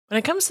When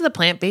it comes to the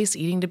plant-based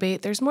eating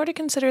debate, there's more to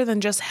consider than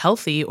just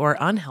healthy or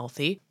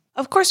unhealthy.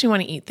 Of course, we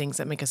want to eat things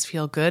that make us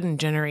feel good and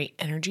generate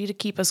energy to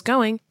keep us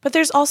going, but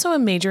there's also a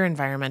major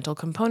environmental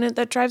component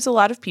that drives a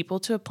lot of people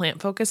to a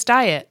plant-focused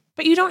diet.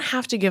 But you don't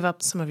have to give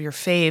up some of your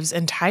faves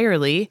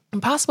entirely.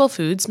 Impossible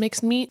Foods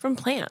makes meat from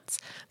plants.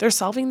 They're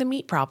solving the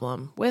meat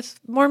problem with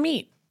more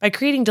meat. By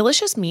creating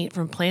delicious meat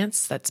from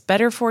plants that's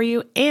better for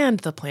you and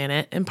the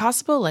planet,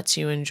 Impossible lets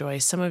you enjoy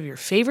some of your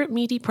favorite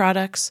meaty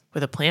products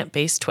with a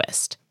plant-based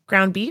twist.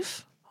 Ground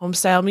beef,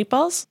 home-style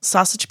meatballs,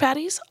 sausage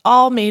patties,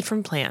 all made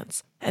from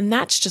plants. And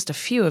that's just a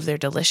few of their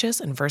delicious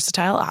and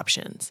versatile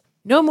options.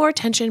 No more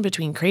tension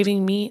between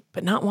craving meat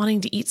but not wanting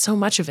to eat so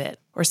much of it,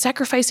 or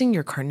sacrificing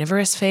your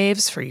carnivorous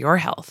faves for your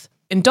health.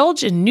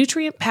 Indulge in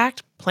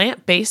nutrient-packed,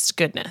 plant-based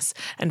goodness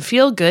and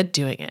feel good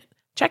doing it.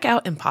 Check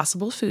out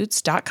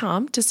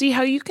impossiblefoods.com to see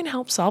how you can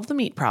help solve the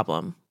meat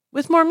problem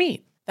with more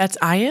meat. That's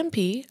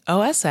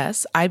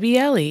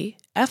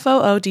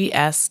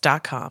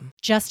IMPOSSIBLEFOODS.com.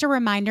 Just a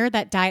reminder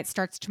that Diet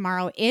Starts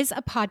Tomorrow is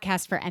a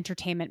podcast for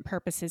entertainment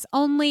purposes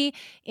only.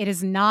 It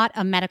is not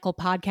a medical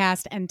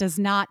podcast and does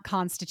not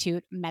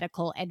constitute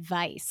medical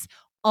advice.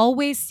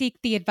 Always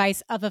seek the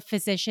advice of a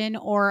physician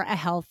or a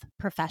health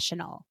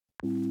professional.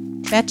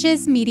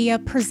 Betches Media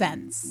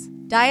presents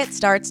Diet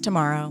Starts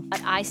Tomorrow.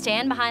 But I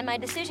stand behind my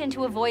decision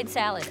to avoid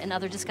salad and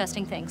other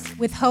disgusting things.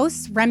 with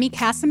hosts Remy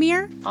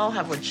Casimir, I'll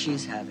have what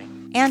she's having.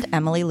 And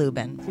Emily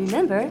Lubin.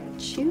 Remember,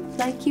 chew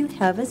like you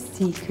have a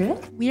secret.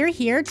 we're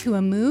here to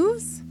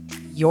amuse.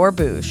 Your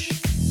boosh.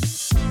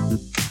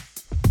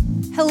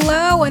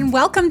 Hello and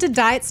welcome to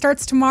Diet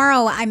Starts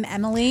Tomorrow. I'm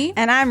Emily.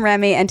 And I'm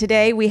Remy, and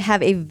today we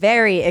have a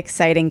very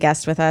exciting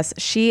guest with us.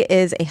 She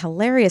is a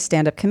hilarious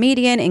stand-up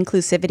comedian,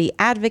 inclusivity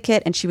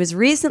advocate, and she was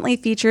recently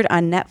featured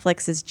on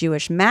Netflix's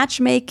Jewish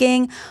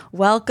Matchmaking.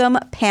 Welcome,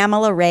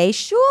 Pamela Ray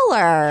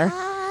Schuller.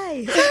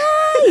 Hi.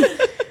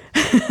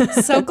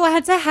 So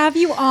glad to have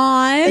you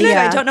on. Thank you.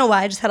 I don't know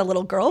why I just had a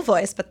little girl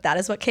voice, but that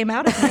is what came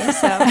out of me,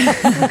 so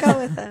we'll go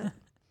with it.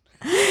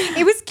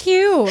 It was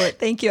cute.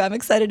 Thank you. I'm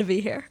excited to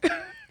be here.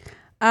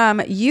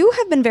 You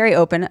have been very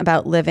open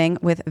about living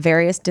with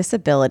various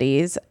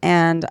disabilities,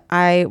 and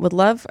I would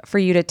love for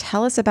you to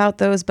tell us about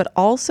those, but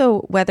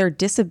also whether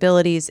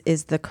disabilities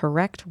is the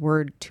correct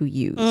word to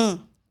use.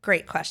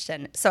 Great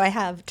question. So I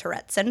have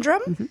Tourette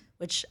syndrome,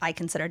 which I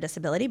consider a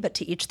disability, but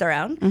to each their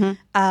own.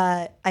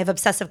 I have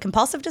obsessive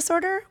compulsive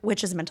disorder,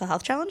 which is a mental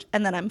health challenge.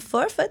 And then I'm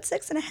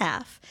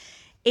 4'6.5".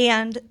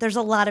 And there's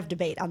a lot of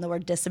debate on the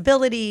word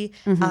disability.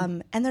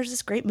 And there's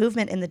this great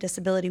movement in the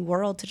disability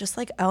world to just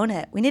like own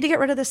it. We need to get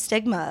rid of the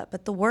stigma,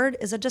 but the word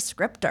is a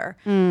descriptor.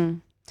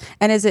 And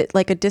is it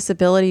like a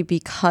disability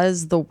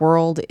because the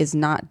world is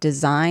not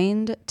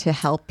designed to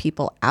help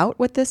people out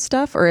with this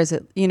stuff? Or is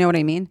it, you know what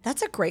I mean?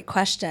 That's a great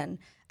question.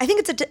 I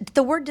think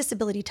the word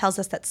disability tells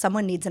us that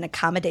someone needs an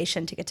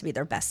accommodation to get to be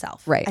their best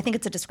self. Right. I think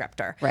it's a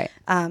descriptor. Right.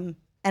 And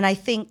I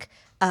think,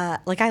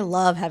 I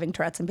love having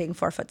Tourette's and being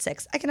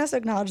 4'6". I can also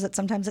acknowledge that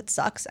sometimes it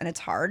sucks and it's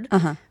hard.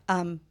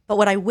 But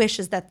what I wish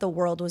is that the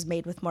world was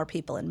made with more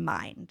people in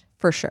mind.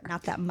 For sure.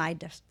 Not that my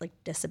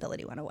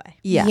disability went away.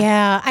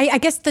 Yeah. I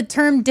guess the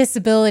term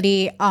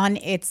disability on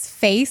its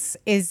face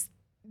is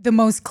the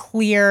most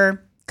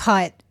clear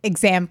cut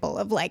example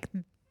of like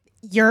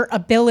your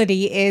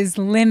ability is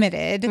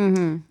limited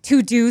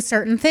to do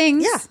certain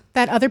things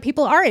that other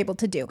people are able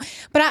to do.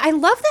 But I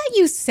love that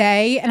you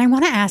say, and I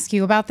want to ask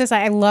you about this,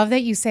 I love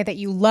that you say that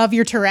you love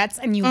your Tourette's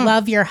and you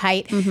love your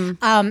height.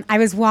 I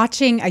was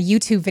watching a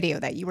YouTube video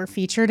that you were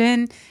featured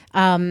in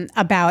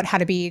about how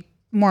to be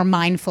more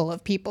mindful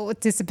of people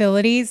with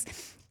disabilities.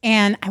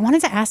 And I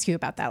wanted to ask you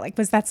about that. Like,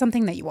 was that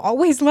something that you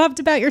always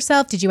loved about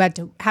yourself? Did you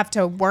have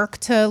to work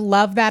to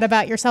love that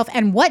about yourself?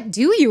 And what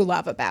do you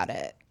love about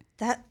it?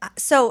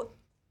 So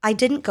I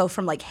didn't go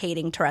from like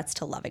hating Tourette's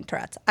to loving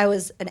Tourette's. I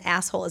was an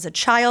asshole as a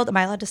child. Am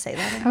I allowed to say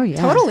that? Oh, yeah.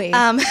 Totally.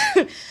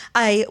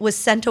 I was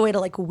sent away to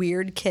like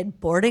weird kid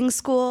boarding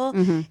school,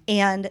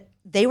 and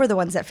they were the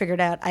ones that figured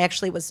out I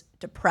actually was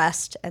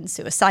depressed and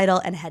suicidal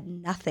and had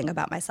nothing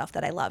about myself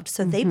that I loved.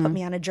 So they put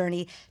me on a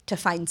journey to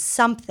find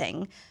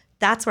something.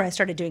 That's where I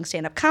started doing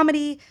stand-up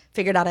comedy,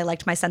 figured out I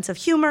liked my sense of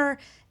humor.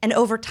 And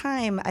over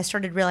time, I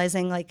started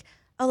realizing like,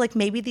 oh, like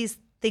maybe these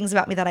things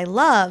about me that I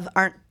love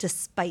aren't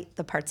despite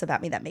the parts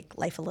about me that make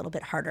life a little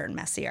bit harder and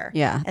messier.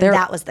 Yeah. And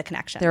that was the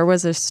connection. There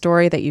was a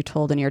story that you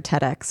told in your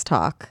TEDx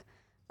talk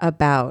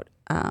about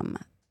a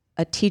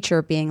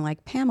teacher being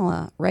like,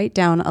 Pamela, write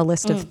down a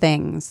list of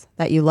things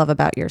that you love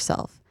about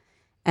yourself.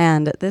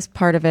 And this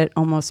part of it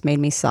almost made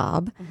me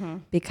sob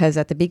because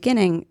at the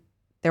beginning,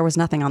 there was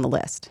nothing on the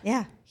list.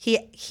 Yeah.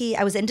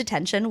 I was in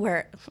detention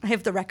where I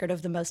have the record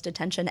of the most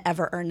detention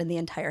ever earned in the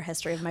entire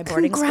history of my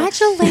boarding school.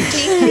 Congratulations.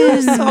 Thank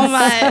you so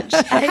much.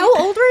 How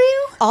old were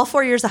you? All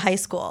 4 years of high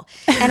school.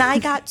 And I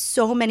got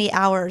so many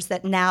hours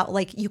that now,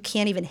 like, you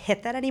can't even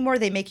hit that anymore.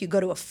 They make you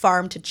go to a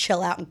farm to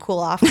chill out and cool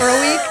off for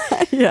a week.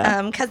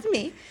 Because of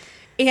me.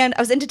 And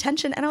I was in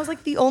detention, and I was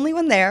like the only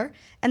one there.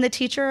 And the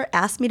teacher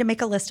asked me to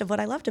make a list of what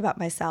I loved about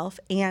myself.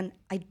 And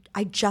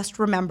I just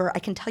remember, I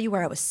can tell you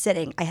where I was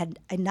sitting. I had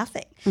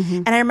nothing.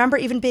 And I remember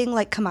even being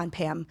like, come on,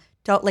 Pam,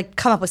 don't like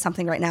come up with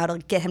something right now to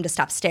get him to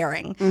stop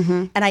staring.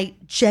 And I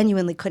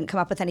genuinely couldn't come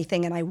up with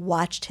anything. And I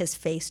watched his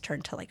face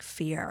turn to like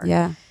fear.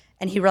 Yeah.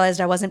 And he realized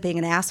I wasn't being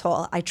an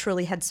asshole. I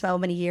truly had so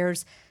many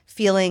years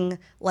feeling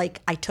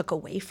like I took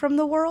away from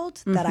the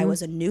world, that I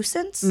was a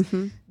nuisance,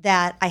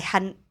 that I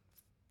hadn't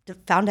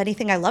found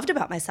anything I loved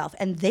about myself.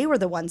 And they were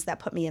the ones that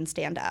put me in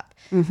stand-up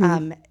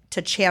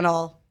to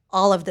channel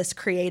all of this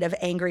creative,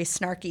 angry,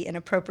 snarky,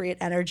 inappropriate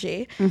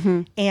energy.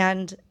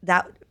 And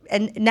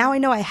now I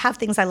know I have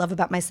things I love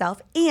about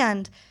myself.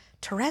 And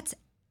Tourette's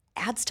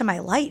adds to my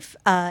life.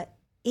 And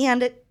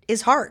it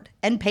is hard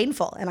and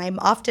painful. And I'm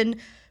often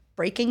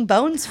breaking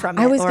bones from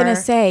it. I was going to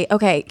say,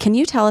 okay, can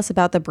you tell us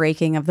about the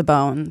breaking of the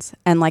bones?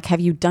 And like,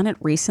 have you done it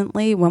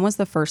recently? When was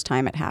the first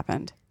time it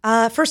happened?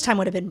 First time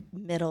would have been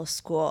middle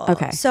school.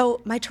 Okay.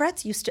 So my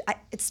Tourette's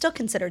it's still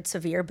considered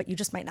severe, but you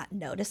just might not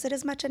notice it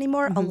as much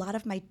anymore. A lot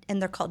of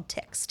and they're called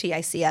tics,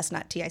 T-I-C-S,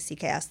 not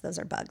T-I-C-K-S. Those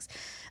are bugs.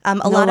 A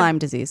lot Lyme of,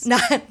 disease.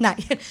 Not yet.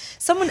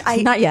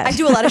 Not yet. I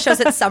do a lot of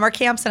shows at summer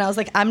camps, and I was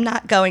like, I'm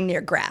not going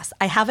near grass.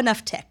 I have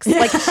enough ticks.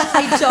 Like,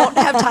 I don't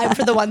have time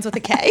for the ones with a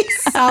K.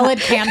 Solid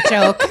camp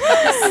joke.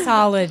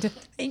 Solid.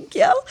 Thank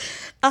you.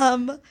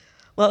 What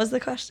was the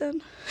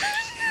question?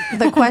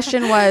 The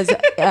question was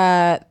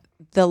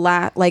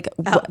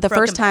the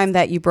first time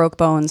that you broke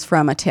bones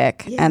from a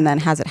tick, and then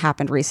has it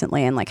happened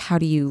recently, and like how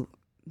do you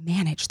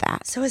manage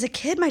that? So as a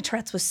kid, my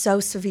Tourette's was so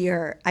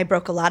severe, I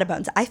broke a lot of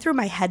bones. I threw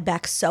my head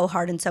back so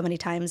hard and so many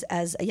times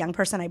as a young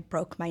person, I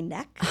broke my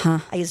neck.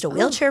 I used a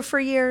wheelchair for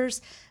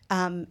years.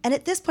 And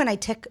at this point, I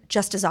tick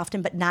just as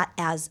often, but not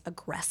as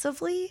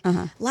aggressively.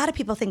 A lot of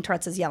people think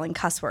Tourette's is yelling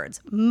cuss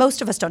words.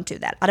 Most of us don't do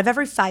that. Out of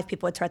every 5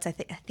 people with Tourette's, I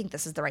think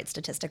this is the right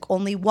statistic,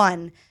 only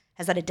 1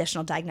 has that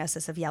additional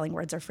diagnosis of yelling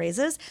words or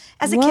phrases.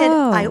 As a kid,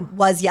 I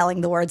was yelling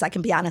the words. I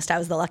can be honest, I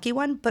was the lucky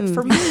one. But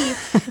for me,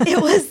 it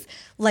was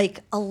like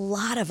a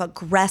lot of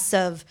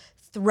aggressive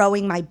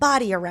throwing my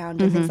body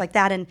around and things like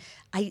that. And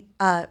I,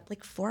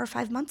 like 4 or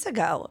 5 months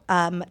ago,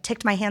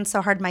 ticked my hand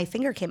so hard my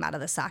finger came out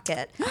of the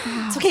socket.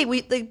 It's okay,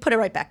 they put it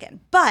right back in.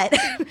 But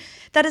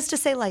that is to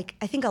say, like,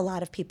 I think a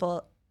lot of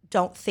people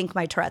don't think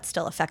my Tourette's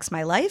still affects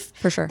my life.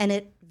 For sure. And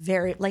it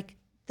like,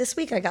 this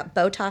week I got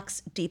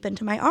Botox deep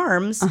into my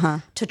arms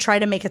to try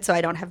to make it so I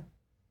don't have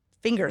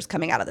fingers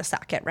coming out of the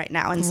socket right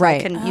now. And so I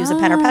can use a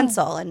pen or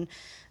pencil. And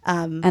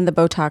the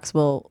Botox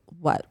will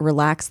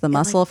relax the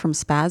muscle from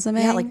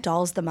spasming? Yeah, like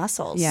dulls the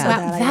muscles. Yeah. So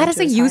Wow, that is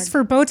a use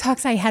for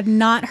Botox I had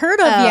not heard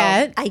of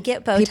yet. I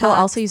get Botox. People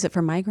also use it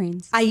for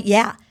migraines.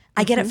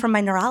 I get it from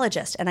my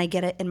neurologist, and I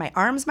get it in my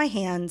arms, my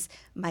hands,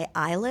 my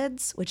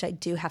eyelids, which I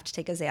do have to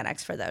take a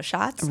Xanax for those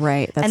shots.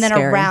 Right, that's and then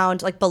scary.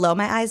 around, like below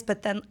my eyes.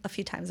 But then a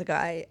few times ago,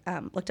 I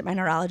looked at my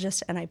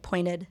neurologist and I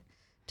pointed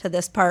to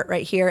this part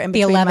right here in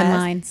between 11 my eyes,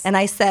 lines. and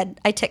I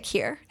said, "I tick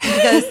here."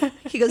 And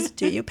he goes,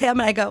 "Do you, Pam?"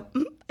 And I go,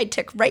 "I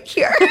tick right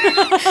here."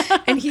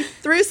 And he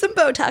threw some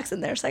Botox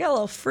in there, so I got a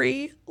little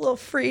free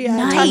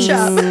touch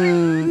up.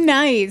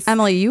 Nice.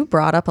 Emily, you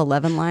brought up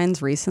 11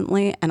 lines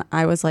recently, and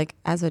I was like,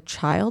 as a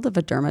child of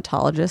a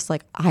dermatologist,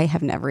 like I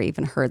have never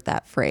even heard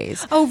that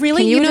phrase. Oh,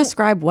 really? Can you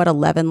describe what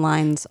 11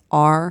 lines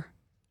are?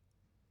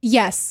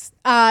 Yes.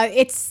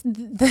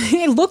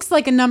 It looks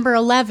like a number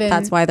 11.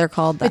 That's why they're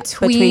called that.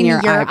 Between your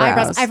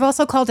eyebrows. I've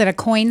also called it a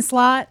coin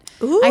slot.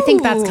 Ooh. I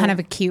think that's kind of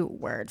a cute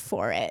word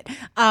for it.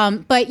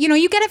 But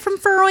you get it from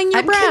furrowing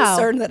your I'm brow.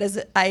 concerned that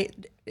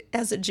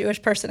as a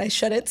Jewish person, I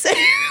shouldn't say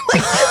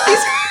like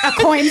A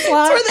coin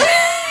slot.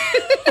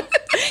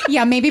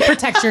 Yeah, maybe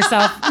protect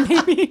yourself.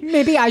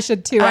 Maybe I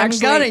should too. I'm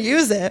Actually, gonna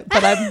use it,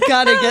 but I'm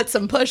gonna get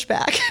some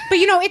pushback. but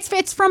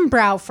it's from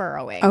brow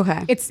furrowing.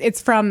 Okay.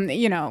 It's from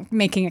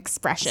making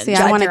expressions. See,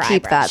 I want to Your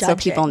keep eyebrows. that so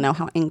Judging. people know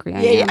how angry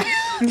I am.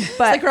 But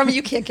like, Roma,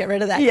 you can't get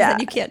rid of that. Yeah. Then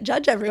you can't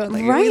judge everyone.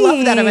 Like, Right. We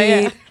love that about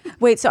you.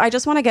 Wait, so I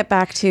just want to get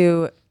back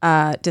to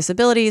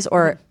disabilities.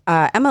 Or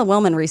Emma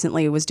Willman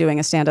recently was doing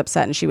a stand-up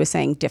set, and she was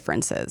saying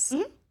differences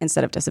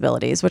instead of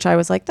disabilities, which I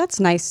was like, that's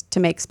nice to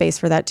make space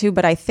for that too.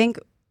 But I think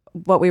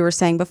what we were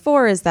saying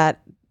before is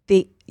that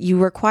you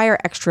require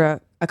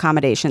extra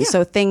accommodations,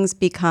 so things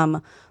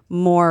become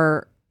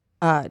more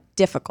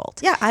difficult.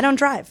 Yeah, I don't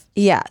drive.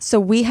 Yeah. So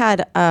we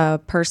had a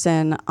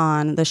person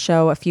on the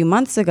show a few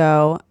months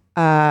ago,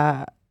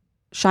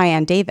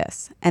 Cheyenne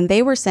Davis, and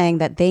they were saying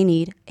that they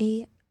need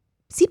a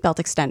seatbelt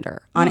extender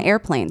on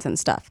airplanes and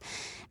stuff.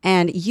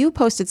 And you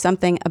posted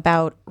something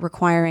about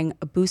requiring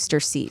a booster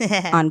seat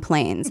on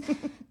planes.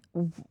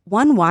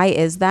 1, why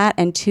is that?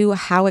 And 2,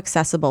 how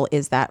accessible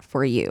is that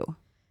for you?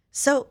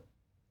 So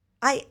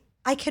I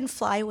can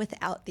fly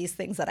without these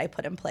things that I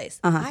put in place.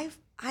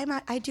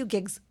 I do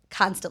gigs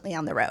constantly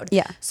on the road.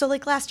 Yeah. So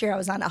like last year I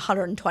was on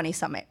 120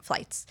 some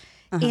flights,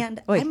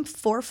 and I'm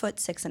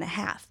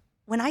 4'6.5".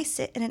 When I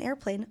sit in an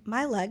airplane,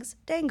 my legs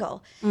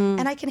dangle,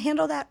 and I can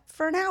handle that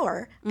for an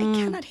hour. I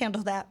cannot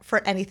handle that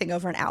for anything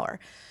over an hour.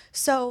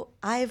 So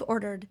I've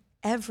ordered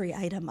every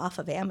item off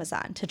of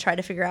Amazon to try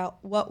to figure out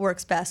what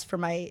works best for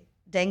my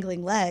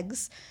dangling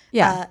legs.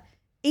 Yeah.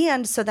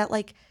 And so that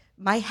like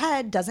my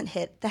head doesn't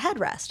hit the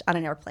headrest on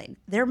an airplane.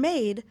 They're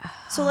made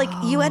so like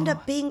you end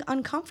up being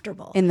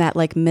uncomfortable. In that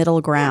like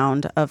middle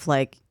ground of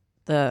like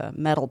the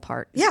metal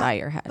part by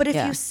your head. But if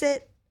you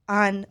sit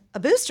on a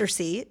booster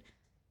seat,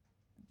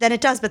 then it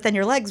does, but then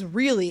your legs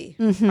really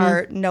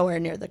are nowhere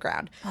near the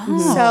ground.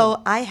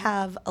 So I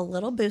have a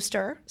little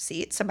booster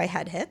seat, so my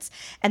head hits,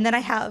 and then I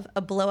have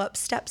a blow-up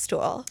step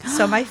stool,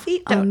 so my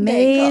feet don't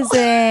dangle.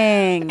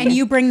 Amazing. And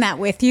you bring that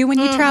with you when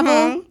you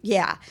travel?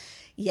 Yeah.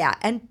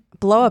 And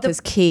blow up is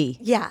key.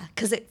 yeah,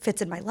 because it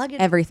fits in my luggage.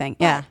 Everything.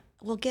 Yeah.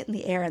 We'll get in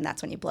the air, and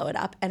that's when you blow it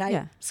up.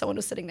 And someone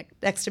was sitting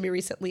next to me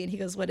recently, and he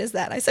goes, "What is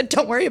that?" I said,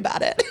 "Don't worry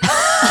about it."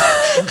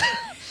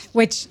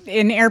 Which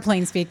in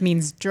airplane speak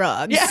means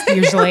drugs,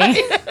 usually.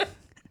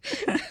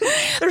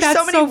 There's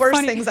so many worse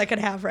things I could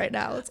have right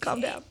now. Let's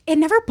calm down. It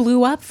never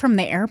blew up from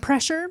the air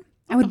pressure.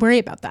 I would worry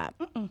about that.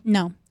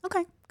 No.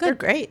 Okay, good. They're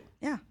great.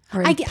 Yeah.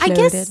 I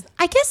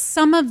guess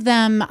some of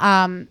them,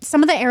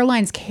 some of the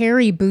airlines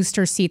carry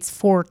booster seats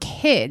for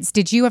kids.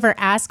 Did you ever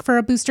ask for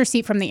a booster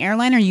seat from the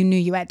airline, or you knew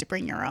you had to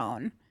bring your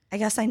own? I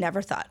guess I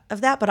never thought of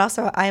that, but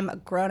also I'm a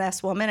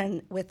grown-ass woman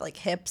and with like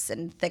hips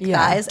and thick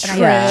thighs,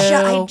 and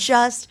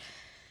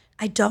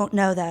I don't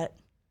know that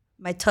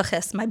my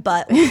tuchus, my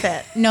butt will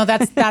fit. No,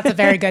 that's a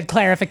very good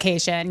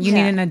clarification. You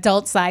need an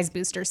adult-size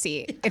booster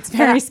seat. It's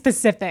very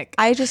specific.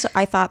 I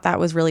thought that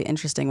was really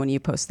interesting when you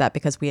posted that,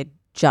 because we had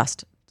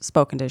just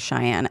spoken to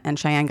Cheyenne, and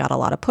Cheyenne got a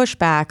lot of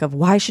pushback of,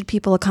 why should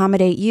people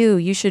accommodate you?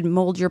 You should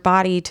mold your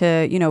body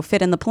to,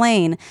 fit in the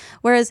plane.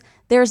 Whereas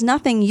there's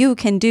nothing you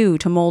can do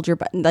to mold your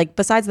body. Like,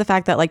 besides the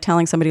fact that like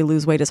telling somebody to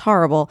lose weight is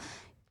horrible,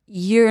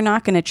 you're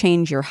not going to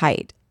change your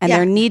height. And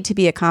there need to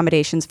be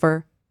accommodations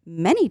for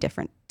many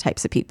different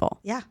types of people.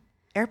 Yeah.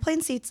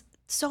 Airplane seats,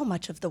 so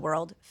much of the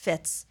world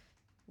fits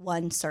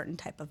one certain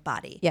type of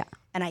body. Yeah.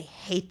 And I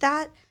hate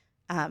that.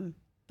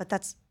 But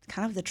that's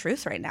kind of the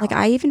truth right now. Like,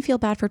 I even feel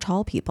bad for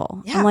tall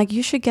people. Yeah. I'm like,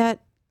 you should get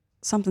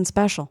something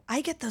special.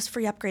 I get those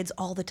free upgrades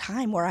all the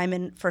time where I'm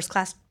in first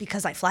class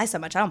because I fly so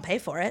much. I don't pay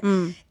for it.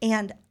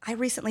 And I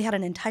recently had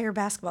an entire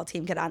basketball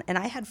team get on, and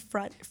I had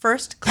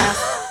first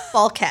class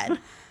bulkhead.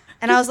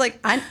 And I was like,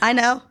 I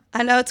know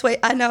it's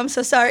I know, I'm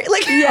so sorry.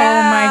 Like, Oh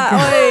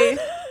my God.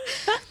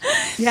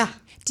 Yeah.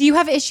 Do you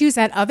have issues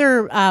at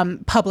other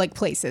public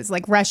places,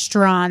 like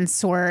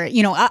restaurants or,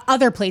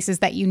 other places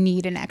that you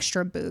need an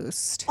extra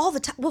boost? All the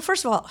time. Well,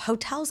 first of all,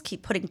 hotels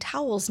keep putting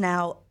towels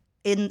now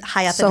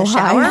high up So in the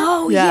high. shower.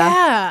 Oh,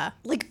 yeah.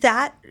 Like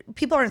that,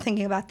 people aren't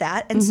thinking about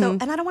that. And so,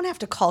 and I don't want to have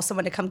to call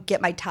someone to come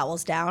get my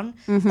towels down.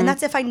 And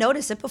that's if I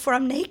notice it before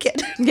I'm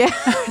naked. Yeah.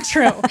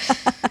 True.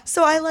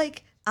 So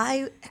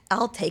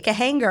I'll take a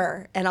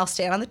hanger and I'll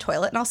stand on the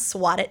toilet and I'll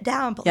swat it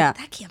down. But like,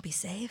 that can't be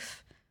safe.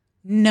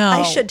 No.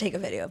 I should take a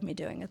video of me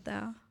doing it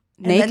though.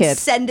 And Naked. then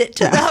send it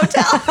to the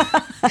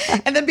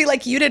hotel. And then be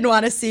like, you didn't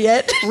want to see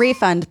it.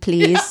 Refund,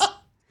 please.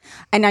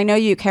 And I know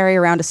you carry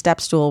around a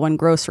step stool when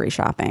grocery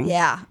shopping.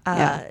 Yeah.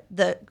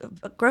 The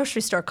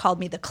grocery store called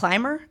me the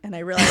climber, and I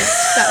realized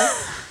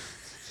that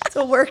it's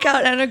a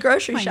workout and a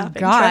grocery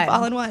shopping trip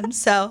all in one.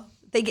 So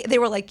they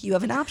were like, you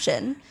have an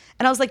option.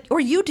 And I was like, or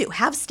you do.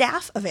 Have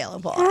staff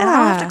available. And I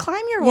don't have to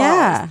climb your walls.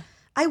 Yeah.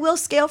 I will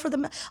scale for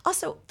them.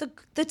 Also,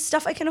 the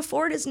stuff I can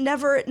afford is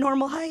never at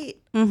normal height.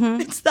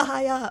 It's the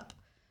high up.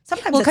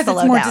 Sometimes Well, because the low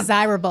it's more down.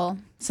 desirable,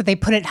 so they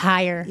put it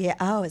higher. Yeah.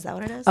 Oh, is that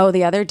what it is? Oh,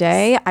 the other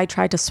day I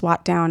tried to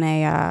swat down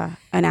an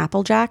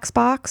Apple Jacks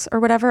box or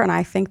whatever, and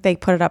I think they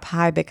put it up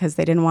high because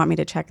they didn't want me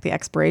to check the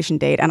expiration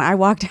date. And I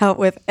walked out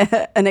with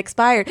an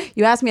expired.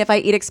 You asked me if I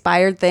eat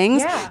expired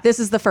things. Yeah. This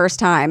is the first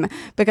time,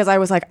 because I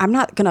was like, I'm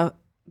not gonna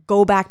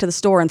go back to the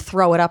store and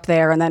throw it up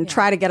there and then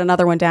try to get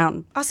another one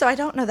down. Also, I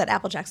don't know that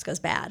Apple Jacks goes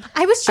bad.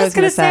 I was just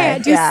going to say,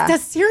 yeah.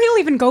 does cereal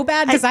even go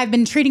bad? Because I've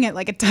been treating it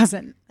like it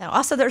doesn't. No.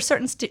 Also, there are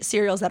certain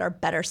cereals that are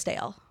better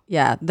stale.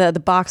 Yeah, the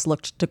box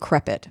looked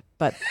decrepit,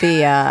 but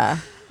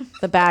the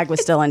bag was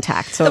still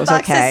intact, so it was The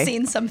box okay. has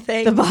seen some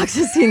things. The box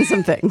has seen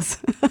some things.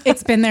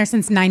 It's been there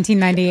since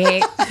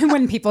 1998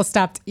 when people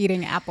stopped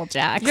eating Apple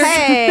Jacks.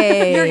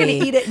 Hey, You're going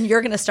to eat it and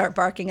you're going to start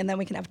barking, and then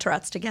we can have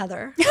Tourette's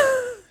together.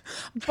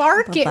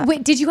 Bark it.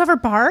 Wait, did you ever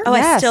bark? Oh,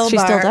 yes, I still she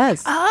bark. still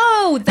does.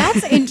 Oh,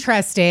 that's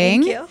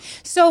interesting. Thank you.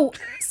 So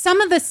some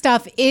of the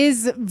stuff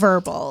is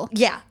verbal.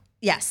 Yeah.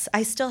 Yes,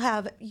 I still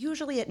have,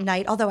 usually at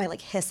night, although I like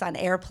hiss on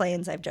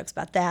airplanes. I have jokes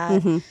about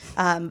that.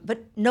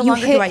 But no You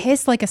longer do I.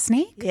 hiss like a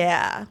snake?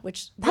 Yeah,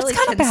 which That's really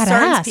kinda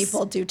concerns badass.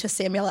 people due to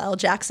Samuel L.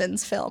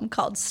 Jackson's film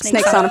called Snakes,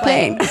 Snakes on a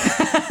plane.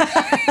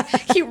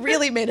 He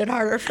really made it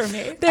harder for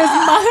me. There's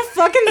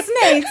motherfucking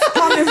snakes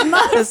on this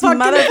This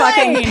motherfucking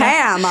motherfucking plane.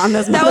 Pam on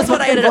this. That was what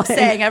I ended up plane.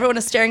 saying. Everyone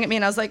was staring at me,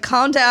 and I was like,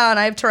 calm down.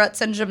 I have Tourette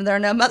syndrome. There are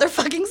no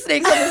motherfucking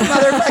snakes on this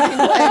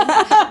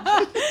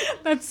motherfucking plane.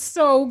 That's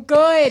so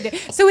good.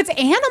 So it's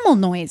animal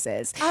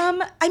noises.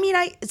 I mean,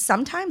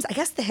 sometimes, I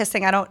guess the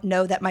hissing, I don't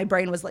know that my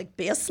brain was like,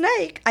 be a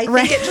snake. I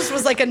think it just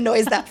was like a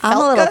noise that I'm a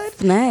felt little good.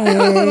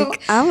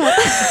 snake.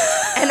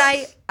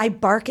 And I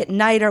bark at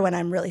night or when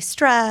I'm really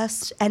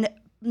stressed. And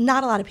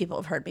not a lot of people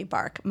have heard me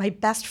bark. My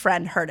best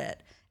friend heard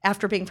it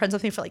after being friends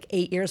with me for like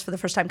 8 years for the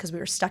first time because we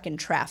were stuck in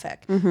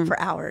traffic for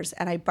hours.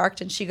 And I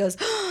barked and she goes,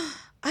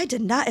 I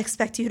did not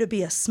expect you to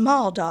be a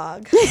small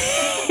dog.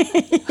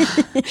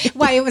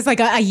 Why, it was like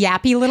a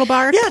yappy little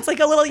bark? Yeah, it's like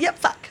a little yip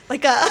fuck.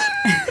 Like a...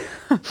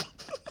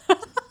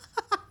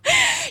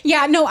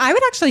 Yeah, no, I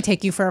would actually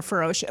take you for a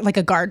ferocious, like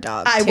a guard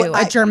dog too,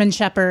 a German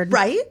Shepherd.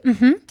 Right?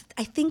 Mm-hmm.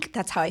 I think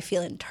that's how I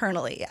feel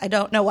internally. I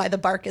don't know why the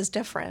bark is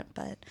different,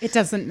 but... It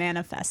doesn't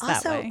manifest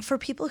that way. Also, for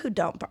people who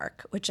don't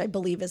bark, which I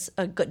believe is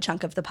a good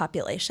chunk of the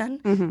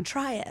population,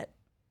 try it.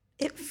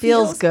 It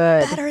feels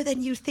good. better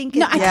than you think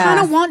No, it I does. kind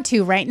of want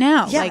to right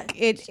now. Yeah. Like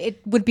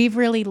it would be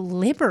really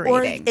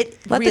liberating.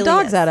 Let really the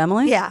dogs is. out,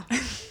 Emily. Yeah.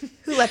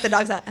 Who let the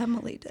dogs out?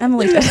 Emily did.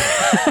 Emily did.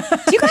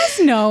 Do you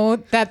guys know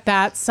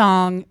that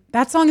song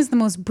is the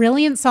most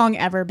brilliant song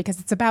ever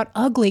because it's about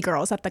ugly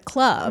girls at the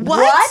club?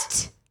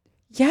 What?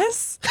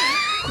 Yes.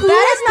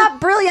 That is not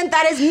brilliant.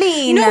 That is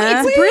mean. No,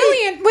 it's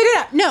brilliant. Wait,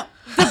 no.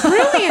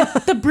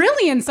 The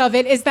brilliance of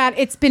it is that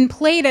it's been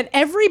played at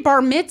every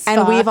bar mitzvah.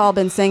 And we've all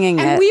been singing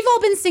it.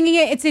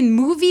 It's in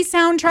movie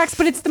soundtracks,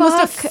 but it's the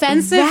most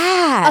offensive.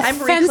 I'm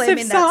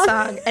reclaiming song.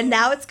 that song. And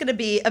now it's going to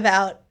be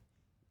about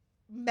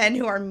men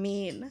who are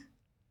mean.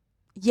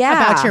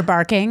 Yeah. About your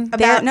barking.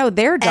 They're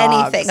dogs.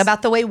 Anything.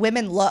 About the way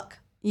women look.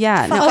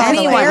 Yeah. No, Fuck.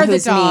 anyone They're the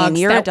who's dogs mean,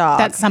 you're a dog.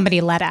 that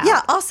somebody let out.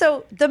 Yeah.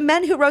 Also, the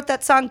men who wrote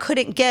that song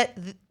couldn't get...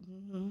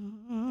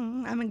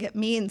 I'm going to get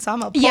mean, so I'm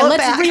going to pull it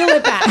back. Reel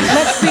it back.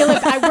 Let's reel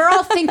it back. We're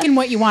all thinking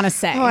what you want to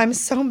say. Oh, I'm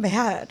so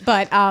mad.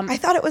 But I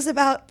thought it was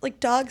about like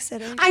dog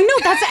sitting. I know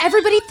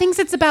everybody thinks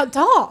it's about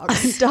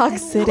dogs. Dog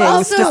sitting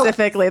Also-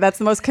 specifically. That's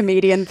the most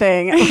comedian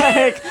thing.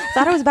 Like,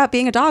 thought it was about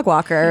being a dog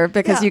walker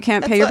because Yeah, you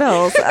can't pay your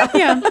bills.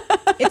 Yeah.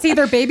 It's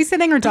either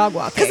babysitting or dog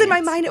walking. Because in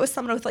my mind, it was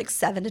someone with like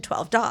 7 to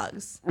 12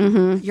 dogs.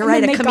 Mm-hmm. You're And right,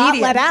 then a they comedian.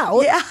 got let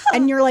out. Yeah.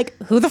 And you're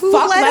like, who the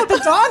fuck let the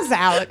dogs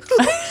out?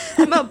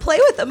 I'm going to play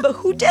with them, but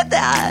who did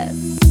that?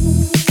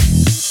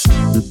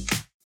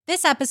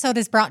 This episode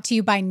is brought to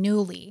you by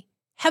Nuuly.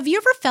 Have you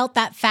ever felt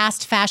that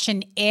fast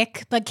fashion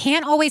ick, but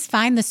can't always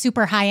find the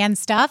super high-end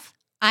stuff?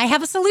 I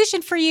have a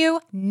solution for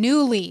you,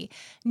 Nuuly.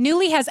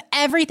 Nuuly has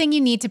everything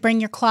you need to bring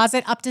your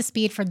closet up to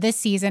speed for this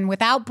season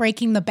without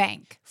breaking the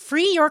bank.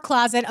 Free your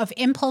closet of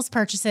impulse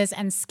purchases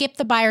and skip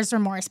the buyer's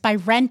remorse by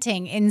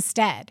renting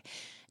instead.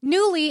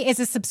 Nuuly is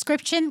a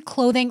subscription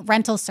clothing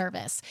rental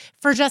service.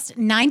 For just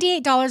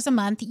 $98 a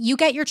month, you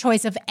get your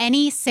choice of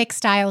any 6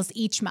 styles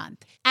each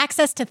month.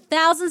 Access to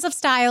thousands of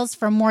styles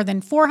from more than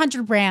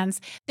 400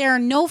 brands. There are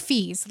no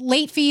fees,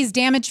 late fees,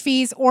 damage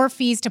fees, or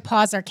fees to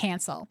pause or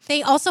cancel.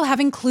 They also have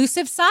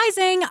inclusive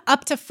sizing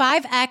up to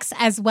 5X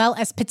as well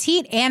as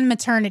petite and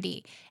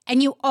maternity.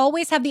 And you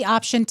always have the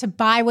option to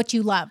buy what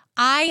you love.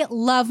 I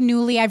love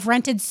Nuuly. I've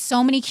rented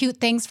so many cute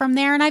things from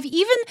there, and I've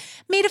even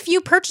made a few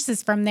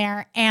purchases from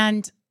there,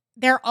 and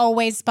they're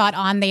always spot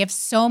on. They have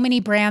so many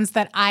brands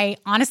that I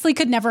honestly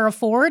could never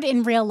afford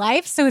in real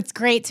life, so it's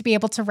great to be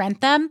able to rent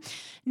them.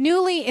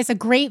 Nuuly is a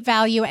great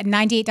value at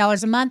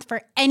 $98 a month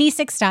for any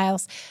 6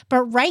 styles,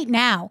 but right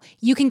now,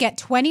 you can get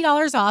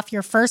 $20 off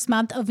your first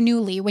month of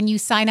Nuuly when you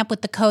sign up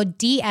with the code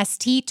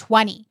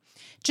DST20.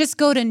 Just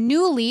go to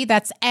Nuuly,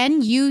 that's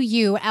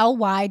NUULY.com,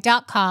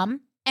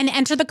 and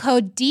enter the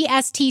code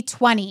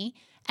DST20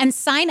 and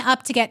sign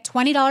up to get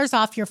 $20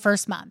 off your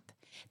first month.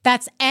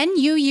 That's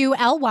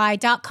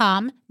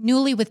NUULY.com,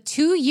 Nuuly with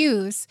 2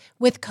 U's,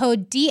 with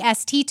code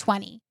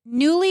DST20.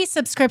 Nuuly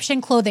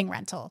subscription clothing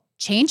rental.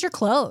 Change your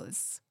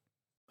clothes.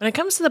 When it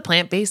comes to the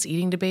plant-based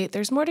eating debate,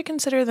 there's more to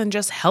consider than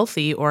just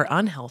healthy or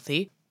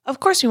unhealthy.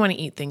 Of course, we want to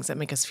eat things that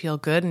make us feel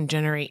good and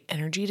generate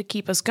energy to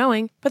keep us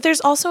going, but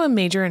there's also a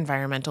major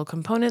environmental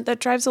component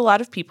that drives a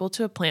lot of people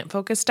to a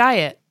plant-focused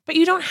diet. But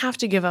you don't have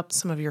to give up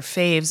some of your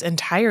faves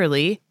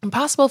entirely.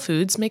 Impossible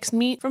Foods makes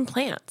meat from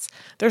plants.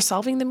 They're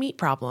solving the meat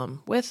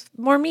problem with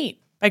more meat.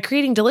 By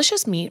creating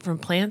delicious meat from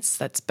plants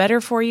that's better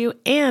for you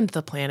and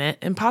the planet,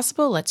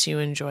 Impossible lets you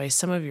enjoy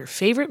some of your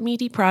favorite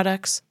meaty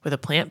products with a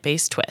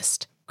plant-based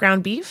twist.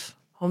 Ground beef,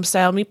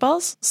 home-style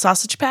meatballs,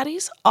 sausage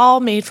patties, all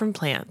made from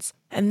plants.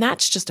 And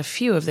that's just a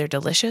few of their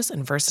delicious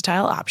and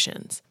versatile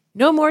options.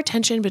 No more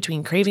tension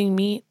between craving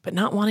meat but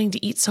not wanting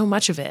to eat so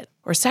much of it,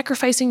 or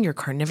sacrificing your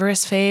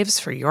carnivorous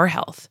faves for your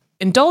health.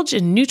 Indulge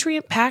in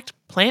nutrient-packed,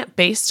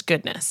 plant-based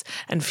goodness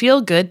and feel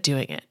good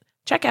doing it.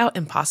 Check out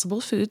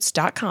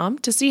impossiblefoods.com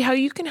to see how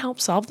you can help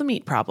solve the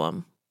meat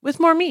problem with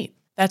more meat.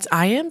 That's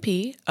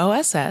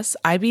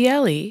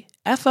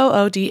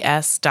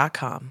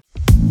IMPOSSIBLEFOODS.com.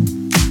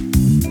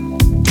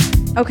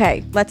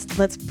 Okay,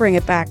 let's bring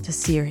it back to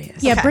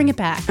serious. Yeah, bring it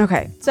back.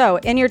 Okay, so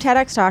in your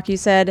TEDx talk, you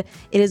said,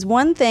 it is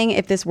one thing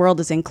if this world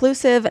is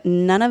inclusive,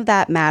 none of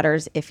that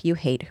matters if you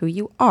hate who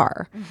you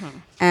are. Mm-hmm.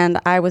 And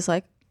I was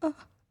like, oh.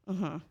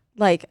 Mm-hmm.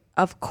 Like,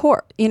 of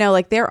course,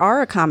 like there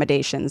are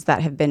accommodations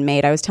that have been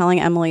made. I was telling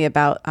Emily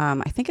about,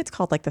 I think it's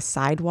called like the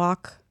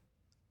sidewalk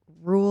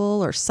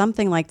rule or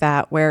something like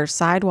that, where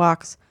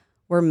sidewalks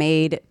were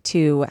made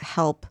to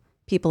help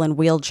people in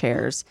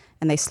wheelchairs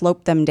and they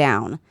sloped them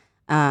down.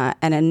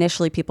 And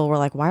initially people were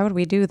like, why would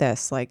we do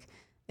this? Like,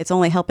 it's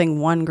only helping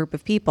one group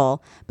of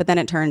people. But then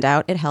it turned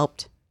out it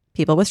helped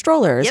people with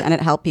strollers and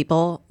it helped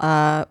people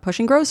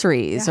pushing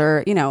groceries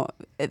or,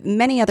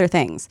 many other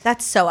things.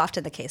 That's so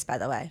often the case, by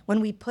the way.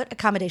 When we put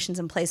accommodations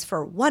in place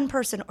for one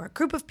person or a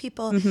group of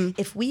people,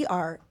 if we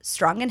are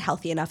strong and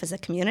healthy enough as a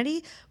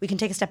community, we can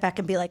take a step back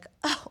and be like,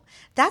 oh,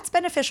 that's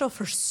beneficial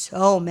for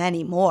so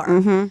many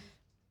more.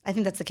 I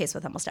think that's the case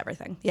with almost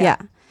everything. Yeah.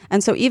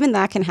 And so even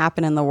that can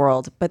happen in the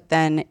world, but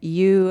then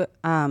you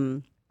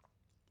aren't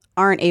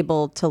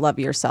able to love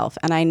yourself.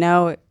 And I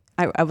know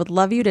I would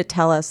love you to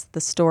tell us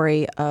the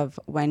story of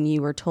when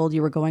you were told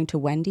you were going to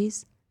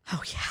Wendy's.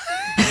 Oh, yeah.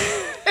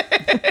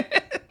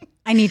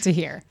 I need to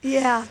hear.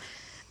 Yeah.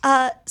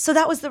 So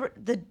that was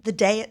the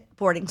day at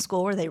boarding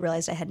school where they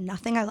realized I had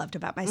nothing I loved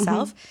about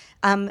myself.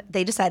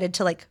 They decided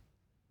to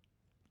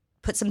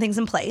put some things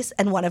in place,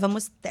 and one of them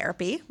was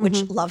therapy,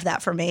 which love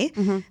that for me.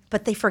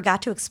 But they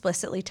forgot to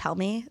explicitly tell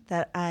me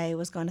that I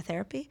was going to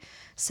therapy.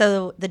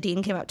 So the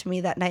dean came up to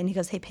me that night and he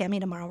goes, "Hey, Pammy,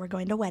 tomorrow we're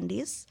going to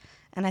Wendy's."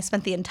 And I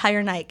spent the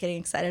entire night getting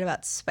excited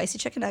about spicy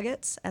chicken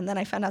nuggets. And then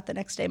I found out the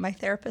next day my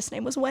therapist's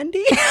name was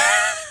Wendy.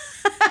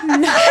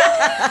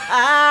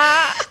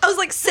 I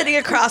was sitting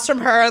across from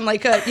her on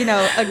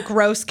a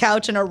gross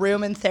couch in a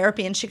room in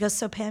therapy. And she goes,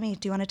 "So Pammy,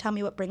 do you want to tell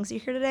me what brings you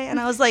here today?" And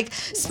I was like,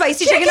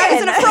 "Spicy chicken nuggets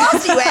and a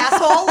Frosty, you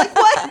asshole.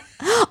 What?"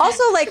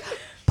 Also,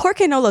 ¿por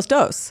qué no los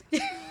dos?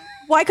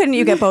 Why couldn't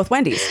you get both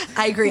Wendy's?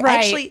 I agree. Right.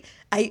 Actually,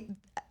 I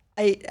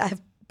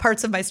have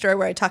parts of my story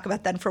where I talk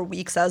about that for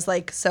weeks. I was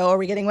like, "So are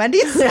we getting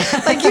Wendy's?" You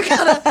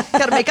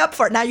gotta make up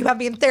for it. Now you have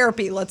me in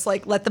therapy. Let's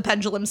let the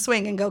pendulum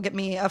swing and go get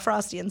me a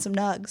Frosty and some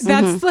nugs.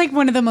 That's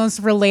one of the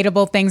most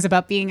relatable things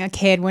about being a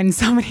kid, when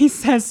somebody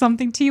says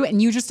something to you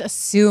and you just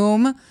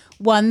assume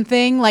one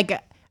thing.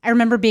 I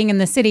remember being in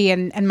the city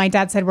and my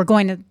dad said, "We're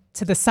going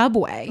to the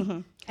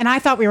Subway." And I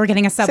thought we were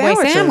getting a Subway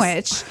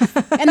sandwich.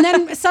 And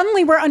then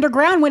suddenly we're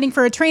underground waiting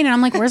for a train. And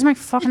I'm like, "Where's my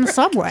fucking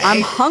Subway?"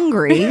 I'm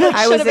hungry.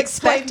 I was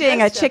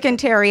expecting a chicken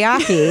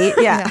teriyaki.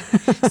 Yeah.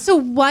 So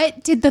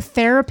what did the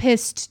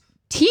therapist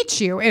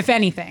teach you, if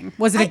anything?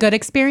 Was it a good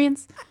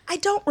experience? I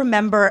don't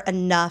remember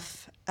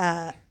enough.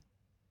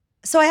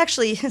 So I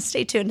actually,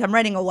 stay tuned, I'm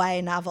writing a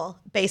YA novel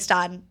based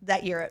on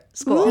that year at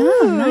school.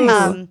 Oh,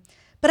 nice.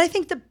 But I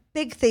think the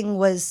big thing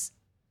was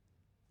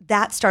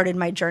that started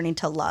my journey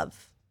to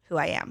love who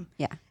I am.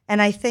 Yeah.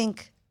 And I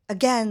think,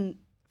 again,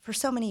 for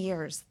so many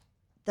years,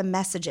 the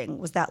messaging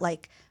was that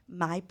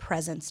my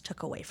presence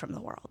took away from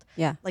the world.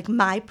 Yeah.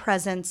 My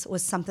presence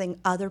was something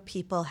other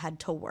people had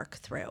to work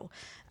through.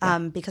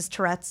 Because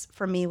Tourette's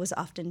for me was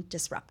often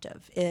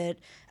disruptive.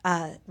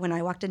 When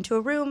I walked into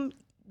a room,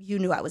 you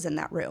knew I was in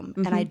that room,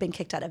 and I'd been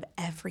kicked out of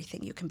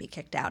everything you can be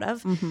kicked out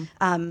of.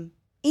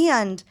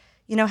 And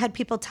had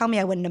people tell me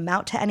I wouldn't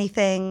amount to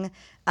anything,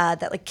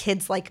 that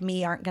kids like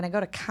me aren't going to go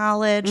to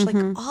college,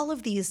 all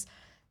of these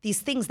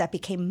things that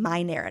became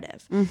my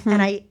narrative.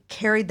 And I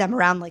carried them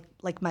around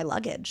like my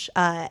luggage,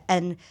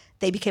 and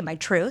they became my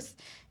truth.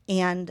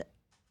 And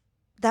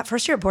that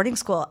first year at boarding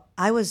school,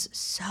 I was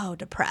so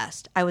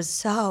depressed. I was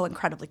so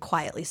incredibly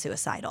quietly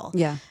suicidal.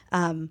 Yeah.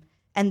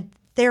 And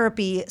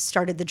therapy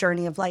started the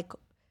journey of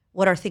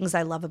what are things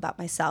I love about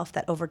myself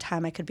that over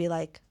time I could be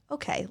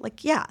okay,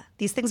 yeah,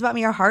 these things about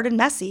me are hard and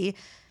messy,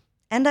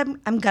 and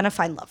I'm gonna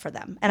find love for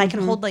them. And I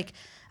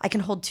can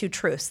hold two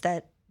truths,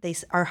 that they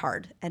are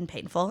hard and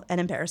painful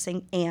and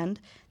embarrassing, and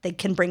they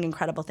can bring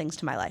incredible things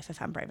to my life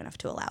if I'm brave enough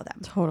to allow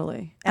them.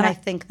 Totally. And I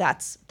think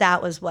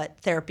that was what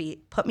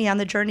therapy put me on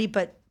the journey.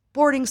 But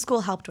boarding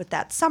school helped with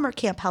that. Summer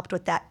camp helped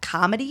with that.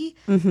 Comedy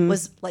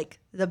was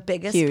the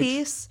biggest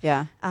piece.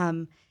 Yeah.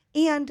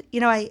 And,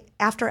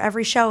 after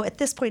every show, at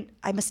this point,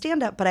 I'm a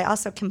stand-up, but I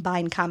also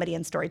combine comedy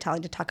and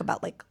storytelling to talk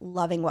about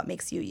loving what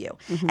makes you you.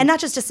 And not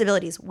just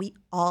disabilities. We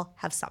all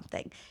have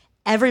something.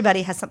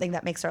 Everybody has something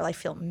that makes our life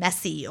feel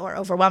messy or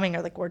overwhelming,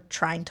 or we're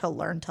trying to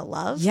learn to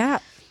love. Yeah.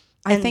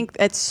 I think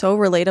it's so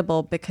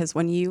relatable, because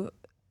when you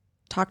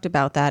talked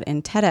about that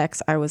in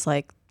TEDx, I was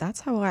like,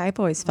 that's how I've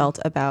always felt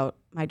about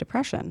my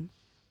depression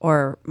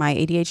or my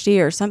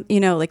ADHD or some,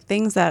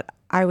 things that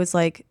I was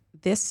like,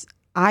 this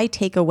I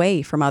take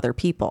away from other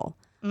people.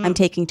 I'm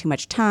taking too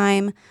much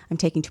time. I'm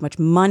taking too much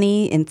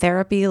money in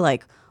therapy.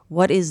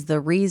 What is the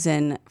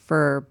reason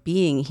for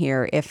being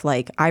here if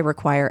I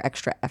require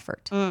extra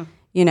effort?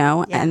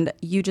 And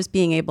you just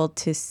being able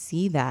to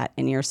see that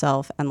in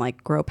yourself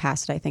and grow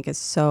past it, I think is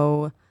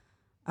so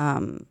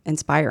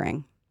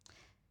inspiring.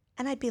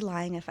 And I'd be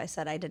lying if I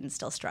said I didn't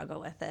still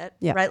struggle with it.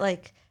 Yeah.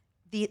 Right?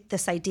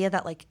 This idea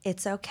that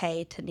it's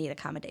okay to need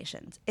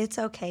accommodations. It's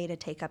okay to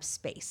take up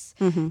space.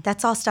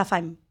 That's all stuff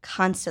I'm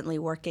constantly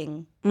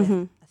working with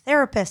a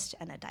therapist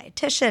and a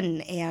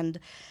dietitian. And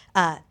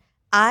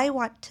I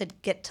want to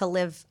get to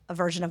live a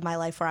version of my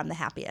life where I'm the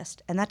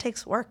happiest. And that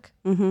takes work.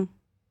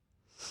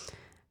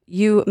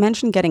 You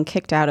mentioned getting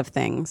kicked out of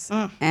things.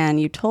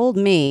 And you told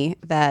me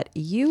that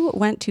you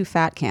went to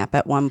fat camp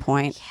at one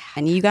point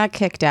and you got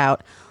kicked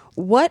out.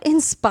 What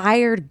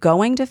inspired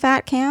going to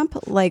fat camp?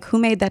 Like, who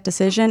made that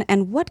decision,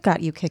 and what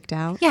got you kicked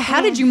out? Yeah,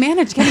 how did you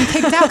manage getting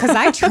kicked out? Because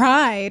I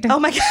tried. Oh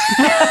my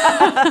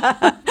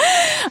God.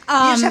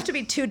 You just have to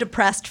be too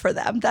depressed for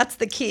them. That's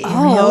the key.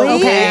 Oh, Really?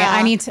 okay. Yeah.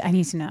 I need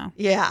to know.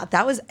 Yeah,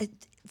 that was,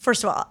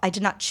 first of all, I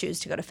did not choose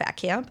to go to fat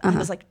camp. I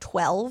was like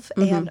 12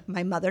 and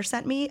my mother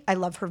sent me. I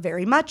love her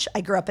very much.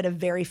 I grew up in a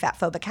very fat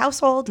phobic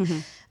household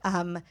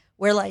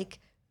where like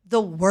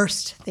the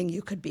worst thing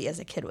you could be as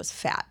a kid was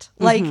fat.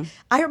 Like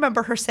I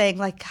remember her saying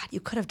like, God, you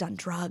could have done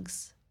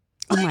drugs.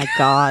 Oh my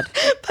God.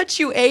 But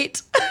you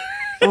ate.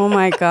 Oh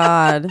my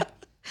God.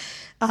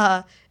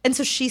 And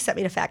so she sent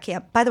me to fat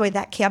camp. By the way,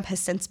 that camp has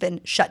since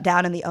been shut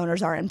down and the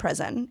owners are in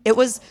prison. It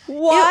was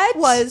What? It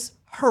was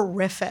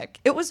horrific.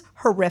 It was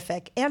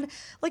horrific. And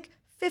like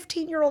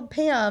 15-year-old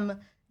Pam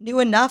knew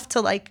enough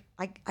to like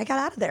I got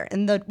out of there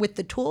and with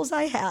the tools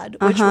I had,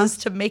 which was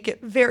to make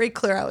it very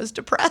clear I was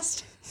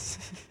depressed.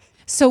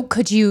 So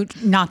could you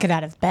not get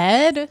out of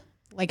bed?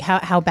 Like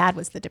how bad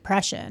was the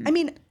depression? I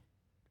mean,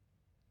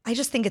 I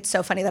just think it's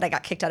so funny that I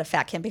got kicked out of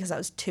fat camp because I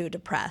was too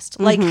depressed.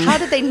 Like, how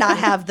did they not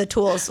have the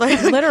tools?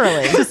 Like,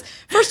 Literally.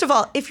 First of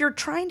all, if you're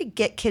trying to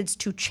get kids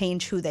to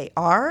change who they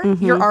are,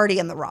 you're already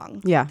in the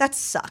wrong. Yeah. That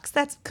sucks.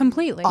 That's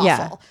Completely. awful.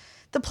 Yeah.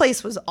 The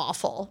place was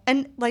awful.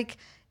 And like,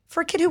 for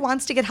a kid who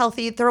wants to get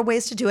healthy, there are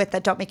ways to do it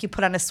that don't make you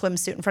put on a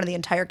swimsuit in front of the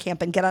entire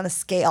camp and get on a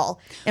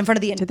scale in front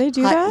of the Did they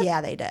do that?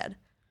 Yeah, they did.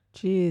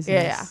 Jesus.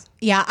 Yeah.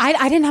 Yeah,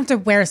 I didn't have to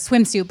wear a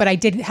swimsuit, but I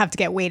did have to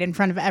get weighed in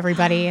front of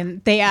everybody.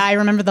 And I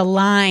remember the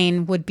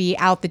line would be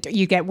out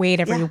you get weighed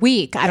every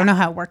week. I don't know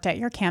how it worked at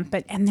your camp,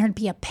 and there'd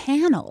be a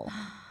panel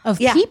of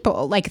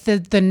people, like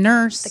the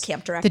nurse, The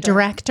camp director. the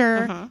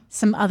director,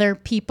 some other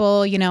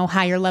people,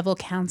 higher level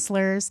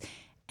counselors.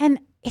 And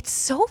it's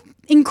so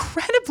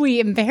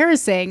incredibly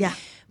embarrassing. Yeah.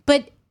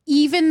 But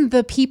even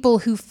the people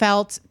who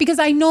felt, because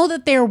I know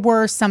that there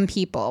were some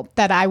people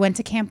that I went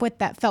to camp with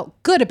that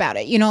felt good about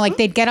it. Like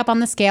they'd get up on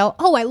the scale.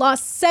 Oh, I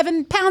lost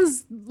 7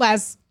 pounds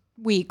last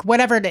week,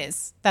 whatever it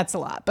is. That's a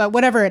lot, but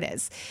whatever it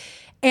is.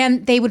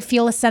 And they would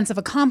feel a sense of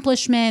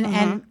accomplishment.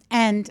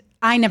 And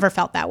I never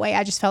felt that way.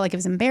 I just felt like it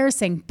was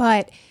embarrassing.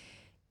 But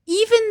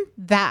even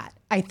that,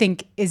 I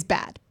think, is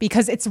bad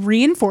because it's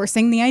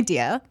reinforcing the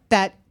idea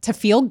that to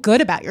feel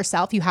good about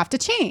yourself, you have to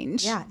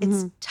change. Yeah,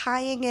 it's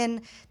tying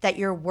in that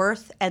your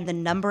worth and the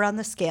number on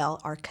the scale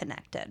are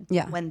connected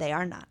when they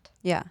are not.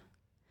 Yeah.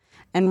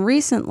 And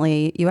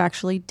recently, you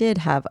actually did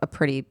have a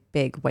pretty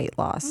big weight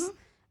loss.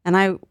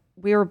 And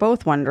we were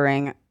both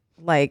wondering,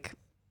 like,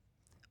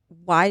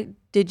 why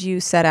did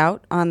you set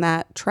out on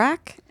that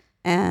track?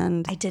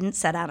 And I didn't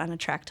set out on a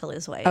track to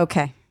lose weight.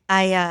 okay.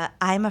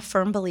 I'm a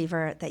firm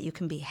believer that you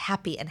can be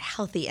happy and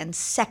healthy and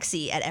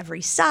sexy at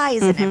every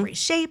size and every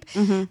shape.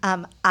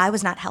 I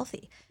was not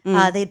healthy.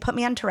 They'd put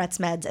me on Tourette's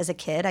meds as a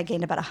kid. I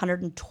gained about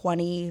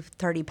 120,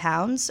 30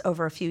 pounds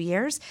over a few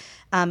years.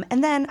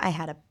 And then I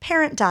had a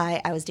parent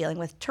die. I was dealing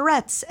with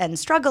Tourette's and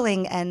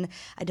struggling, and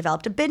I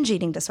developed a binge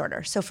eating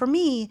disorder. So for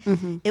me,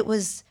 it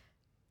was,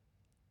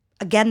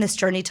 again, this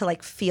journey to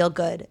like feel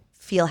good,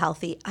 feel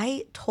healthy.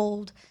 I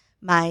told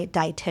my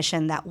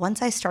dietitian that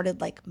once I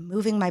started like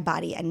moving my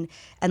body and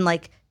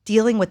like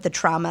dealing with the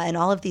trauma and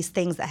all of these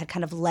things that had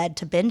kind of led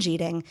to binge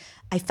eating,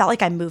 I felt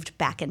like I moved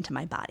back into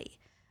my body.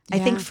 I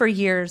think for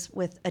years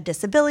with a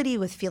disability,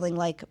 with feeling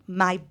like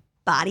my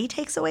body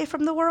takes away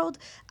from the world,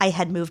 I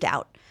had moved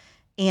out.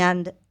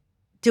 And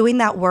doing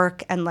that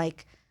work and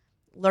like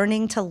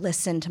learning to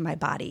listen to my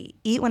body,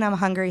 eat when I'm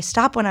hungry,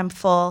 stop when I'm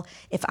full.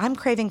 If I'm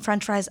craving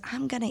French fries,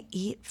 I'm going to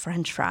eat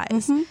French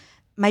fries.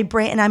 My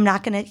brain, and I'm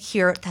not going to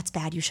hear, that's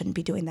bad, you shouldn't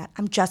be doing that.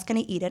 I'm just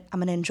going to eat it. I'm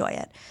going to enjoy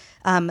it.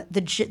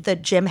 The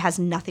gym has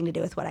nothing to do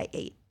with what I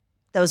ate.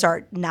 Those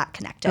are not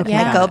connected. Okay,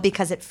 I got go it.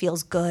 because it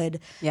feels good.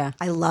 Yeah.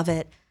 I love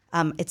it.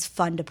 It's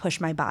fun to push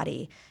my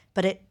body.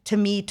 But it, to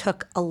me,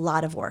 took a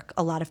lot of work,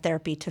 a lot of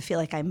therapy to feel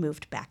like I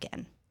moved back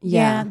in.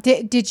 Yeah.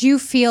 Did you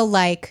feel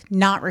like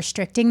not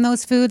restricting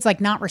those foods,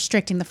 like not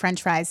restricting the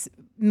French fries,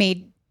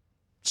 made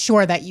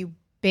sure that you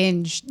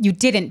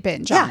didn't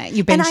binge on it?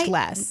 You And binged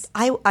less.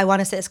 I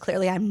want to say this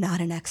clearly. I'm not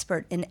an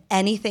expert in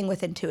anything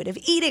with intuitive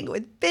eating,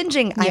 with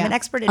binging. I'm an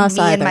expert in Us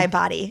me and either. my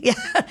body.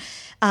 Yeah.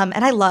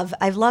 And I love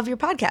your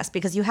podcast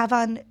because you have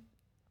on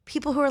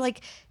people who are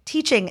like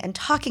teaching and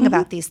talking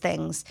about these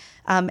things.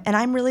 And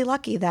I'm really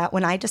lucky that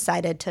when I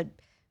decided to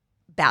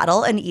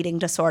battle an eating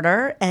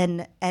disorder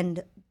and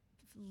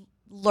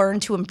learn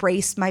to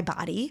embrace my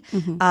body,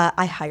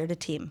 I hired a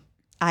team.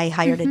 I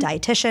hired a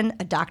dietitian,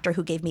 a doctor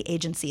who gave me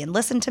agency and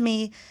listened to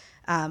me,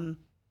 a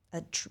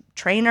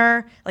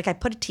trainer. Like I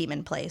put a team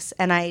in place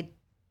and I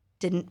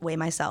didn't weigh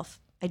myself.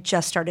 I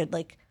just started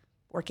like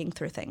working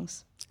through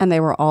things. And they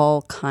were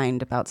all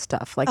kind about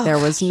stuff. Like there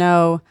was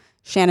no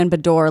Shannon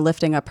Bedore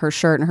lifting up her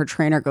shirt and her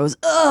trainer goes,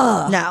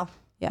 ugh. No.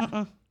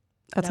 Yeah.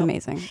 That's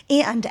amazing.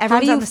 And How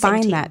everyone's do on you the same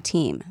find team. that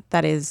team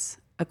that is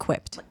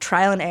equipped?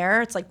 Trial and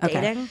error. It's like Okay.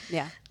 dating.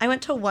 Yeah. I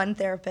went to one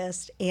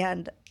therapist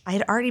and I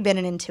had already been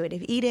in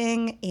intuitive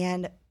eating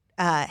and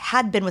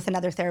had been with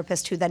another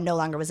therapist who then no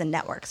longer was in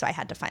network. So I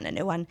had to find a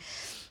new one.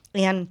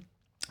 And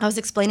I was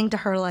explaining to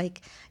her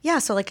like, yeah,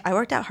 so like I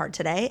worked out hard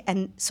today,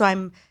 and so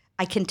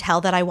I can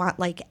tell that I want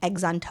like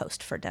eggs on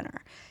toast for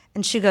dinner.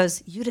 And she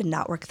goes, you did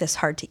not work this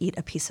hard to eat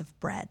a piece of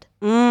bread.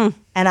 And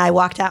I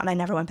walked out and I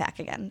never went back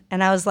again.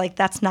 And I was like,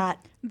 that's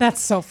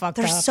so fucked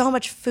up. there's so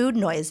much food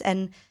noise.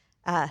 And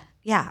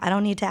yeah, I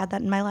don't need to add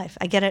that in my life.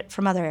 I get it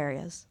from other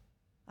areas.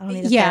 I don't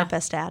need a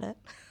therapist to add it.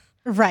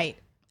 Right.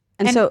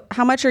 And so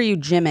how much are you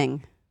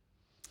gymming?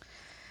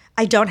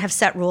 I don't have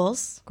set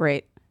rules.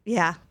 Great.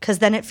 Yeah, because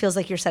then it feels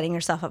like you're setting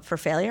yourself up for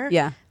failure.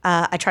 Yeah.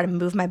 I try to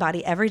move my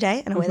body every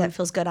day in a way that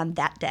feels good on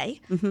that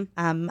day.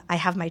 I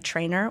have my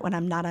trainer when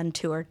I'm not on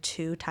tour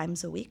 2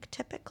 times a week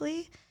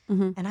typically,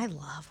 and I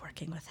love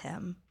working with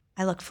him.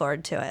 I look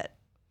forward to it.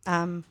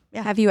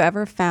 Yeah. Have you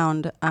ever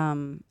found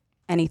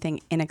anything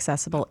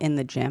inaccessible in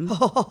the gym?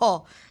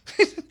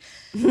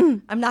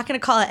 I'm not going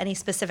to call it any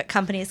specific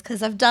companies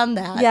because I've done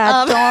that.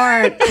 Yeah,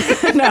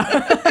 darn. No.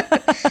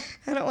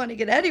 I don't want to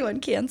get anyone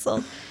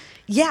canceled.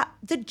 Yeah,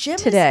 the gym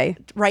Today.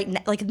 is right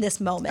now, like in this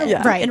moment.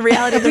 Yeah. Right. In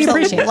reality, there's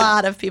appreciate a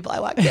lot of people I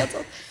want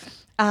canceled.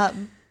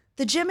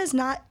 The gym is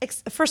not,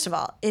 first of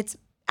all, it's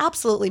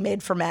absolutely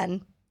made for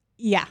men.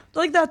 Yeah.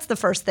 Like that's the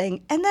first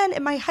thing. And then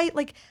at my height,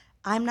 like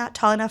I'm not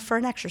tall enough for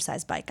an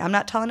exercise bike. I'm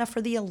not tall enough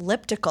for the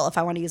elliptical if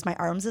I want to use my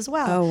arms as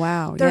well. Oh,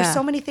 wow. There Yeah. are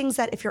so many things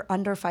that if you're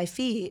under 5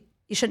 feet,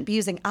 you shouldn't be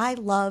using. I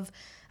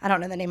don't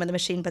know the name of the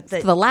machine, but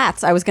the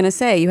lats, I was going to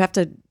say, you have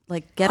to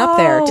like get up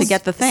there to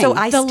get the thing. So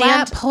I The stand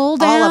lat pull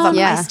all of them. down?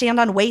 Yeah. I stand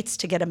on weights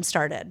to get them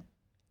started.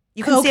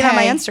 You can see it on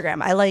my Okay.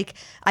 Instagram.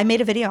 I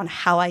made a video on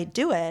how I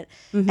do it,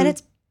 and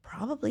it's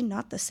probably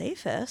not the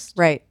safest.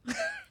 Right.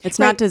 It's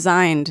not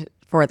designed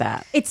for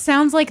that. It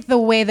sounds like the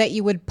way that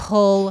you would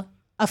pull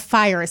a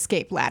fire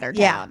escape ladder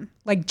Yeah. down.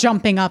 Like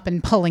jumping up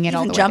and pulling it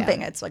all Even the way jumping,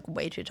 down. it's like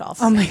way too tall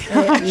for Oh me. my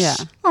gosh. Yeah.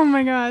 Oh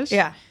my gosh.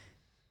 Yeah.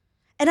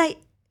 And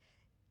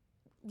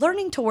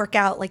learning to work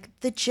out, like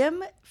the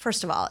gym,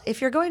 first of all,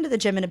 if you're going to the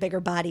gym in a bigger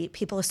body,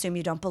 people assume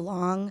you don't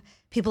belong.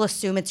 People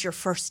assume it's your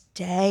first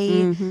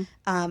day.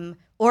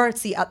 Or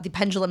it's the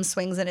pendulum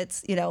swings and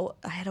it's,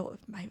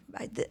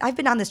 I've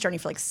been on this journey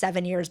for like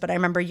 7 years, but I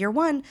remember year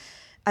 1,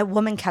 a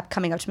woman kept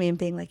coming up to me and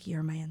being like,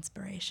 you're my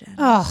inspiration.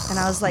 Oh. And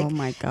I was like, Oh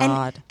my and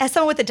God. as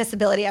someone with a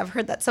disability, I've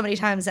heard that so many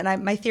times.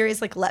 And my theory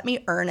is like, let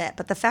me earn it.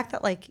 But the fact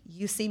that like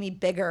you see me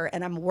bigger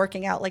and I'm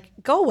working out, like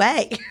go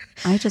away.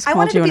 I just I called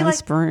wanted you to be an like,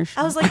 inspiration.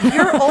 I was like,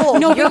 you're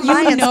old. No, you're but you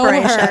my know her.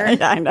 inspiration.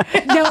 Yeah, I know.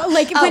 No,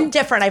 like Oh, when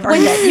different. I've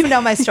earned it. You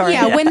know my story.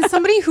 Yeah, when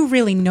somebody who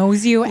really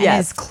knows you and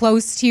Yes. is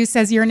close to you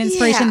says you're an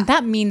inspiration, Yeah.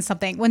 that means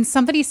something. When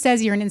somebody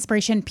says you're an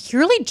inspiration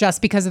purely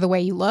just because of the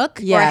way you look,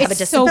 Yeah. Or I have a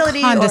it's so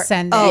disability.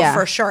 condescending. Yeah.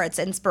 For sure. It's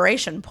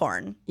inspiration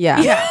porn.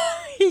 Yeah.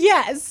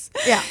 Yes.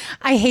 Yeah.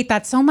 I hate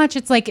that so much.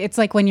 It's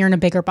like when you're in a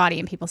bigger body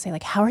and people say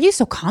like, "How are you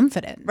so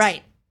confident?"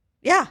 Right.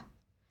 Yeah.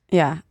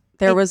 Yeah.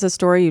 There was a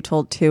story you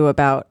told too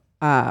about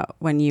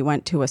when you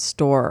went to a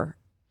store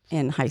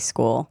in high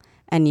school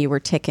and you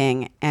were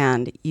ticking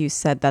and you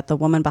said that the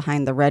woman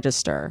behind the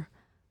register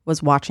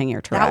was watching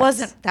your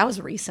Tourette's. That was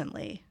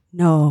recently.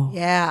 No.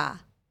 Yeah.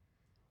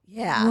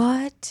 Yeah.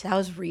 What? That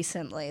was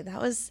recently.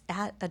 That was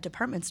at a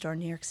department store in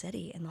New York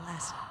City in the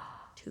last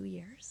 2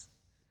 years.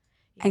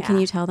 And can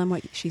Yeah. you tell them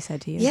what she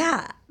said to you?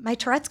 Yeah. My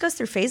Tourette's goes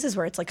through phases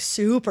where it's like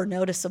super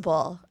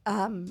noticeable.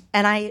 And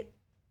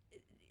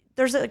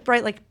there's a,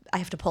 right, like I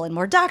have to pull in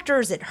more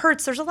doctors. It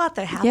hurts. There's a lot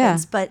that happens. Yeah.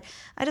 But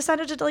I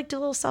decided to like do a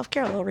little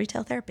self-care, a little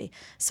retail therapy.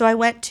 So I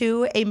went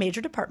to a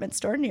major department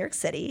store in New York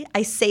City.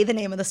 I say the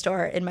name of the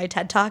store in my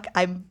TED Talk.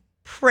 I'm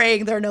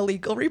praying there are no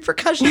legal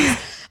repercussions.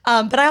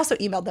 But I also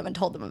emailed them and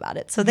told them about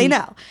it. So they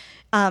know.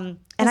 And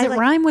Does I it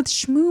rhyme with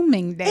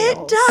Schmoomingdale?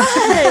 it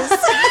does.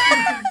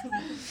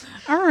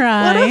 All What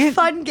right. a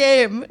fun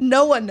game.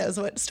 No one knows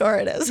what store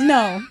it is.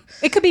 No,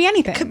 it could be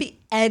anything. Could be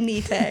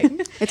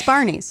anything. It's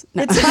Barney's.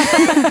 No.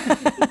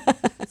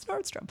 It's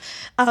Nordstrom.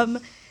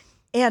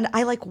 And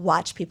I like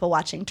watch people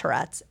watching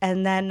Tourette's.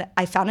 And then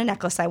I found a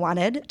necklace I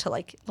wanted to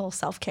like little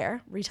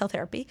self-care, retail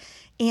therapy.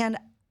 And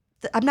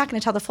I'm not going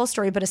to tell the full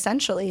story, but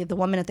essentially the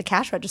woman at the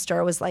cash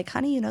register was like,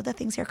 honey, you know that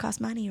things here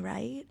cost money,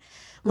 right?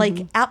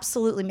 Like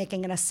absolutely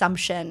making an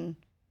assumption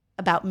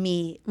about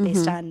me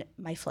based on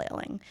my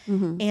flailing.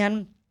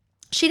 And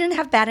she didn't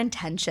have bad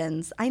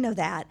intentions. I know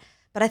that.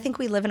 But I think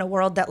we live in a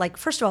world that like,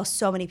 first of all,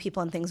 so many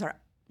people and things are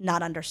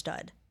not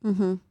understood.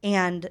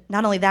 And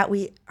not only that,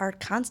 we are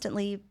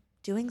constantly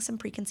doing some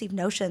preconceived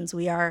notions.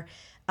 We are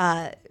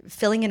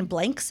filling in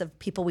blanks of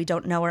people we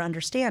don't know or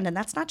understand. And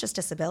that's not just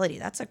disability.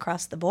 That's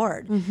across the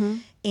board.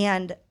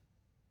 And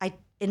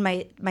in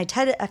my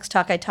TEDx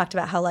talk, I talked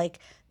about how like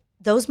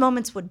those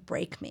moments would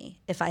break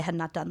me if I had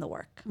not done the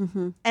work.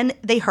 And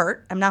they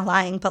hurt. I'm not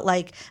lying. But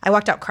like I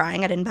walked out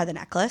crying. I didn't buy the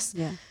necklace.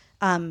 Yeah.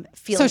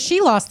 So she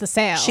lost the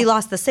sale. She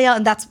lost the sale,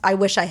 and I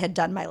wish I had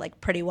done my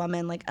like Pretty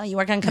Woman, like, oh, you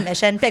work on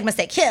commission, big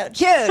mistake,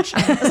 huge.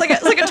 It's like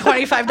a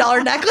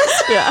 $25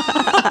 necklace.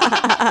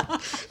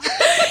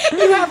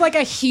 You have like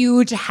a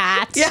huge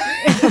hat.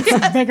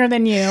 It's bigger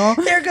than you.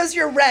 There goes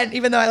your rent,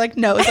 even though I like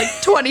know it's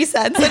like 20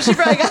 cents that she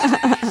probably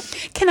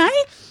got. Can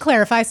I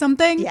clarify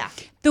something? Yeah.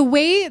 The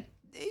way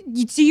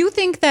do you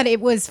think that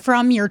it was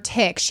from your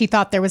tic? She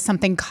thought there was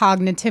something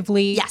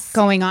cognitively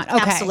going on? Okay.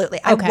 Absolutely.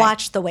 I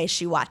watched the way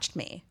she watched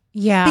me.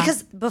 Yeah.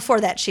 Because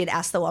before that, she had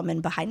asked the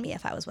woman behind me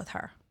if I was with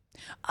her.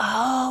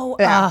 Oh.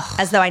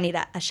 As though I need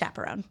a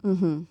chaperone.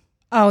 Mm-hmm.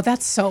 Oh,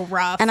 that's so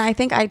rough. And I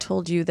think I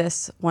told you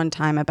this one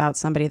time about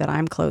somebody that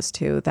I'm close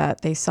to,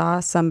 that they saw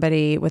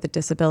somebody with a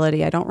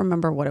disability. I don't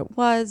remember what it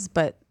was,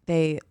 but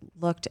they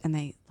looked.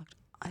 I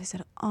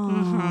said, "Aw."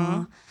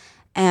 Mm-hmm.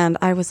 And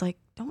I was like,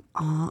 don't,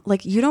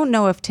 like, you don't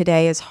know if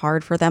today is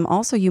hard for them.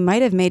 Also, you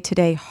might have made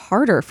today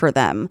harder for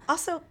them.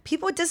 Also,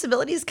 people with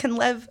disabilities can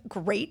live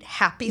great,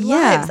 happy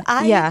lives.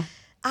 I'm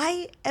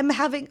in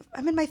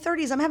my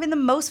 30s. I'm having the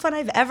most fun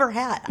I've ever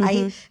had. Mm-hmm.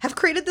 I have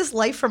created this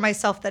life for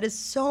myself that is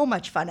so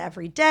much fun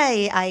every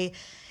day.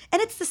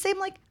 And it's the same,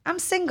 like, I'm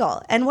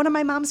single. And one of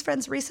my mom's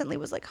friends recently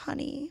was like,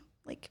 honey,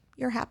 like,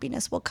 your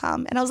happiness will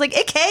come. And I was like,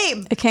 it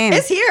came.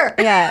 It's here.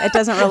 Yeah, it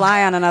doesn't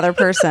rely on another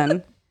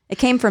person. It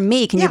came from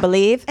me. Can you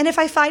believe? And if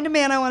I find a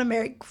man I want to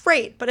marry,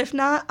 great. But if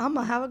not, I'm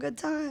going to have a good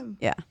time.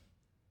 Yeah.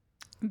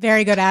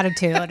 Very good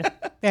attitude.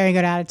 Very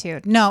good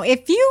attitude. No,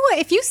 if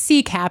you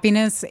seek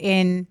happiness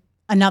in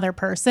another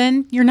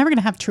person, you're never going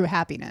to have true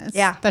happiness.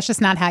 Yeah. That's just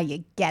not how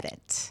you get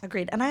it.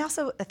 Agreed. And I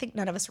think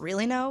none of us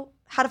really know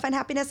how to find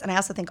happiness. And I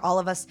also think all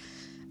of us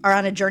are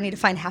on a journey to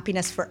find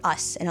happiness for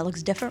us. And it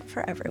looks different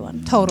for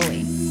everyone.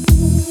 Totally.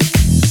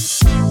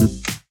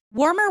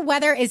 Warmer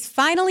weather is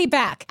finally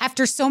back.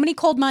 After so many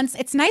cold months,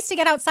 it's nice to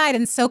get outside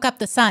and soak up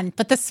the sun.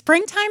 But the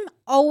springtime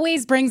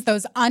always brings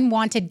those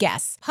unwanted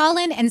guests,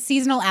 pollen and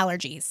seasonal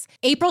allergies.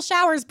 April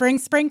showers bring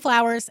spring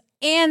flowers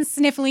and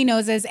sniffly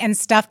noses and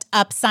stuffed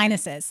up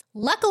sinuses.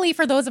 Luckily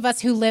for those of us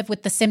who live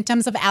with the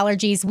symptoms of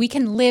allergies, we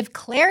can live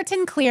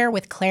Claritin Clear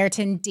with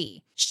Claritin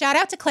D. Shout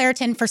out to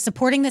Claritin for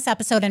supporting this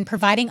episode and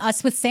providing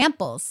us with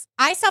samples.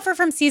 I suffer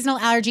from seasonal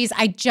allergies.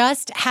 I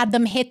just had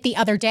them hit the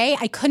other day.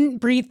 I couldn't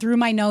breathe through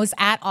my nose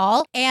at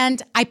all.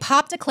 And I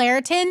popped a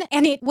Claritin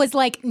and it was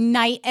like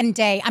night and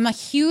day. I'm a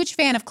huge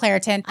fan of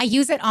Claritin. I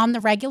use it on the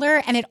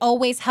regular and it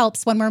always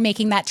helps when we're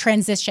making that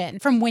transition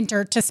from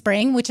winter to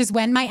spring, which is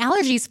when my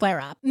allergies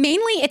flare up.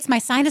 Mainly it's my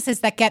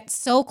sinuses that get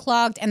so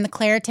clogged and the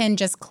Claritin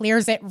just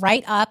clears it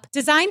right up.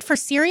 Designed for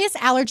serious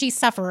allergy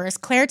sufferers,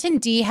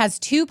 Claritin D has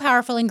 2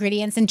 powerful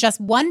ingredients in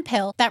just 1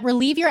 pill that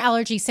relieve your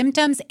allergy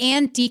symptoms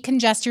and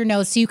decongest your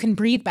nose so you can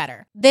breathe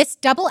better. This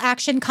double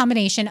action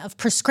combination of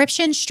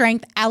prescription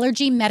strength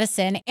allergy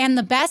medicine and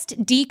the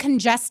best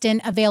decongestant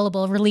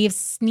available relieves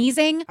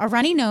sneezing, a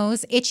runny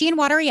nose, itchy and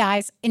watery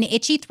eyes, an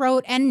itchy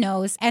throat and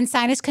nose, and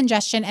sinus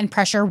congestion and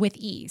pressure with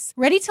ease.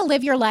 Ready to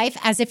live your life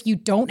as if you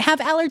don't have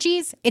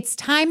allergies? It's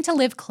time to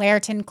live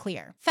Claritin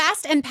Clear.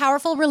 Fast and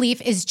powerful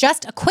relief is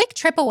just a quick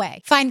trip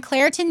away. Find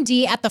Claritin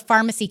D at the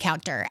pharmacy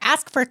counter.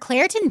 Ask for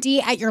Claritin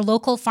D at your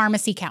local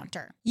pharmacy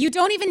counter. You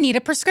don't even need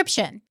a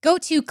prescription. Go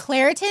to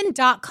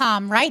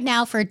Claritin.com right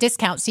now for a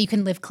discount so you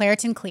can live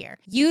Claritin Clear.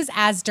 Use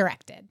as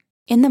directed.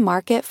 In the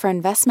market for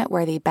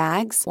investment-worthy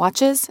bags,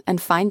 watches,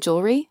 and fine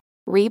jewelry,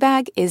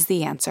 Rebag is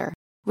the answer.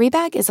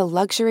 Rebag is a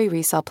luxury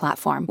resale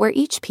platform where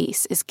each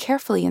piece is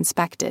carefully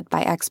inspected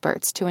by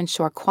experts to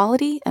ensure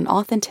quality and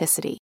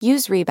authenticity.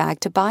 Use Rebag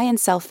to buy and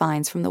sell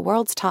finds from the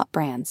world's top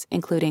brands,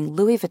 including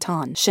Louis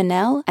Vuitton,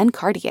 Chanel, and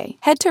Cartier.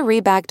 Head to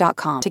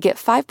Rebag.com to get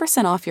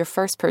 5% off your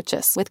first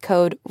purchase with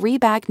code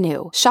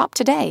REBAGNEW. Shop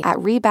today at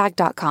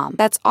Rebag.com.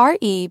 That's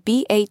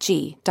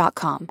REBAG.com.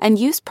 And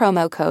use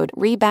promo code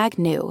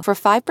REBAGNEW for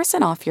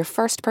 5% off your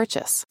first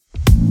purchase.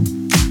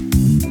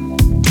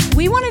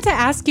 We wanted to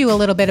ask you a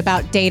little bit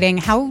about dating.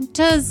 How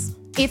does,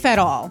 if at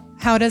all,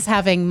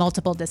 having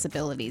multiple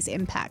disabilities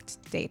impact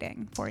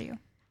dating for you?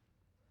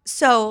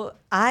 So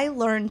I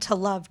learned to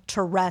love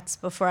Tourette's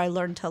before I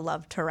learned to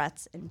love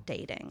Tourette's in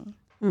dating.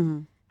 Mm-hmm.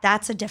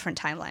 That's a different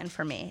timeline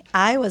for me.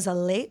 I was a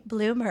late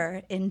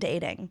bloomer in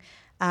dating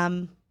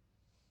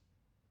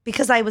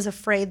because I was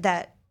afraid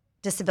that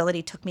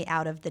disability took me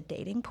out of the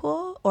dating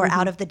pool or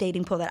out of the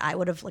dating pool that I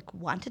would have like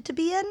wanted to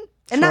be in.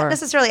 And not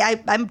necessarily,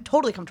 I'm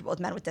totally comfortable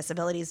with men with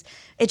disabilities.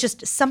 It's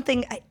just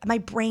something my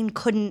brain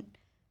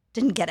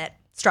didn't get it,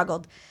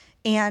 struggled.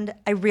 And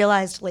I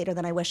realized later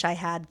than I wish I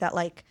had that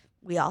like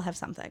we all have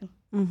something.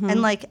 Mm-hmm.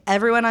 And like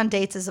everyone on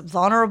dates is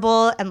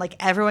vulnerable and like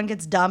everyone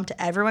gets dumped,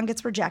 everyone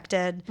gets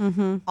rejected,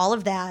 all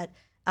of that.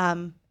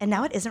 And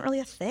now it isn't really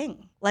a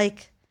thing.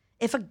 Like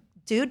if a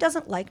dude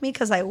doesn't like me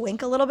because I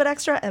wink a little bit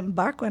extra and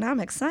bark when I'm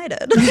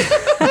excited.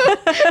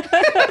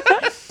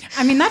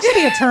 I mean, that should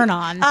be a turn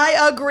on.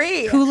 I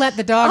agree. Who let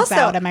the dogs also,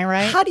 out? Am I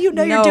right? How do you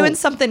know you're doing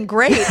something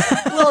great?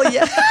 Well,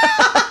 yeah.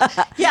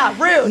 Yeah,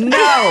 rude.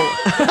 No.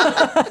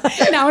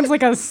 Now it's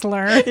like a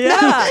slur. Yeah,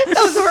 that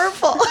was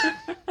hurtful.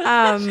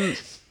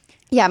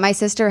 Yeah, my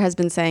sister has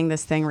been saying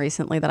this thing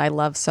recently that I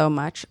love so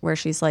much where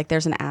she's like,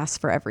 there's an ass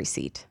for every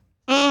seat.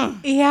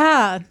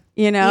 Yeah.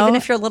 You know? Even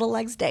if your little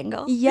legs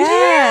dangle.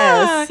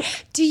 Yes. Yeah.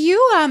 Do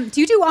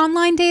you do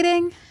online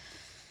dating?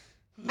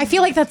 I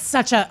feel like that's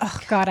such a, oh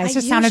God, I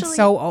just sounded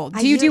so old.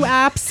 Do you do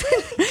apps?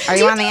 Are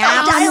you on the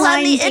app? Dial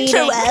on the Online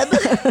interweb.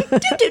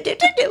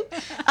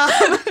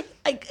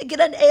 I get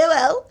on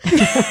AOL.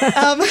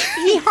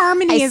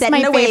 eHarmony is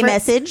my favorite.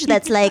 message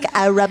that's like,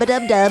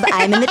 rub-a-dub-dub,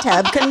 I'm in the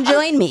tub, come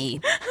join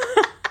me.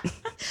 I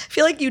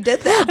feel like you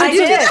did that. I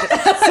did.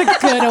 That's a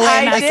good away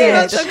I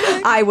message.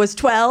 did. I was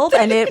 12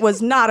 and it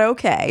was not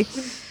okay.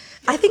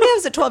 I think I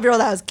was a 12-year-old.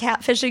 I was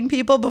catfishing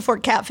people before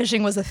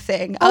catfishing was a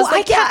thing. I was I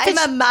like, yeah, I'm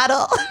catfished- a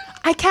model.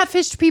 I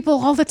catfished people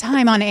all the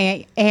time on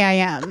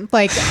AIM.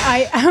 Like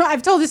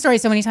I've told this story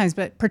so many times,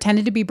 but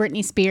pretended to be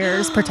Britney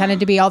Spears, pretended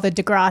to be all the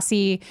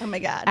Degrassi Oh my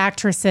God.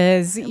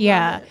 actresses.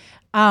 Yeah.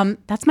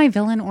 That's my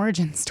villain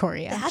origin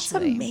story, That's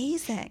actually.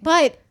 amazing.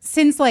 But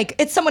since like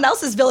It's someone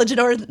else's village,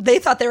 or they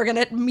thought they were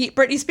going to meet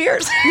Britney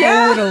Spears.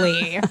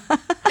 totally.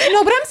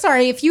 No, but I'm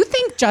sorry. If you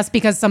think just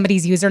because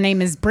somebody's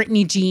username is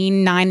Britney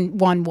Jean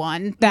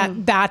 911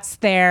 that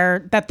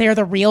they're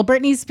the real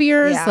Britney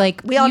Spears, Yeah.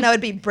 like we all know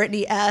it'd be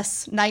Britney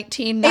S.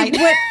 1990.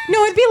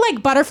 it'd be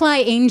like Butterfly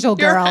Angel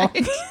Girl.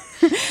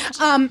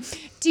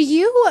 Do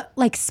you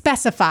like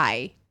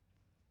specify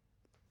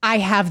I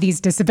have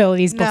these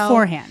disabilities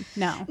beforehand?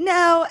 No.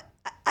 No,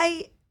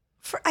 I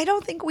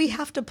don't think we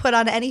have to put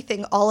on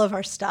anything all of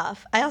our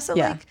stuff. I also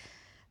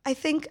I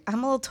think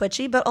I'm a little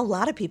twitchy, but a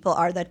lot of people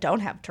are that don't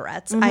have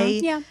Tourette's.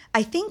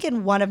 I think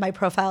in one of my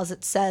profiles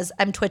it says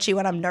I'm twitchy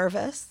when I'm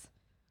nervous,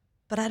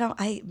 but I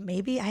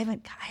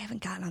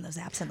haven't gotten on those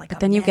apps in like. But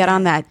then you get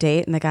on that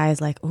date and the guy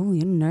is like, "Oh,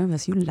 you're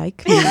nervous. You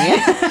like me."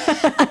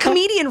 A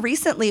comedian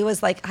recently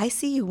was like, "I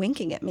see you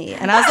winking at me,"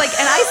 and I was like,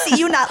 "And I see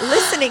you not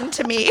listening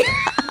to me."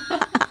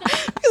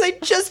 Because I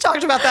just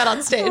talked about that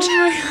on stage.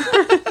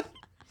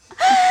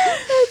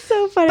 That's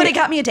so funny. But it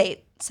got me a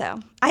date.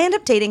 So I end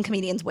up dating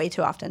comedians way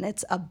too often.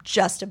 It's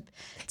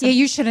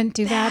You shouldn't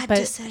do that, bad but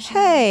decision.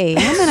 Hey,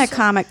 I'm in a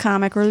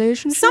comic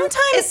relationship.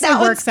 sometimes That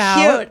it works one's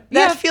out. cute.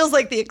 That feels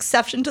like the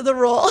exception to the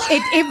rule.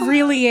 It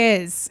really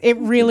is. It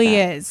really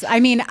is. I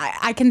mean,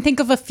 I can think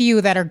of a few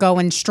that are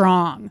going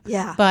strong.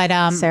 Yeah. But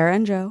Sarah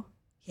and Joe,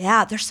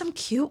 Yeah, there's some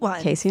cute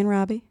ones. Casey and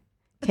Robbie,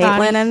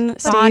 Caitlin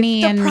and Steve.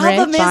 Bonnie The and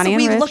problem Rich. is Bonnie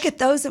and we Rich. look at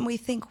those and we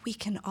think we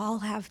can all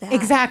have that.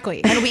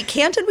 Exactly. And we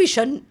can't and we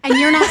shouldn't. And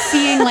you're not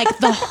seeing like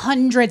the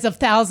hundreds of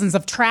thousands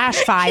of trash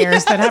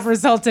fires that have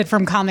resulted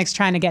from comics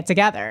trying to get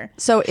together.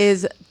 So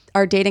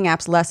are dating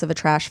apps less of a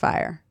trash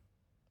fire?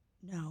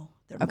 No,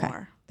 they're Okay.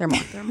 more. They're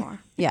more. They're more.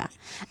 Yeah.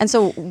 And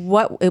so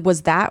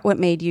what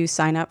made you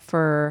sign up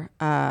for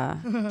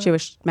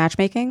Jewish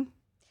matchmaking?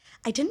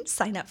 I didn't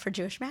sign up for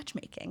Jewish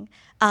matchmaking.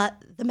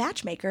 The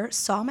matchmaker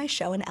saw my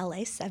show in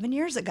LA 7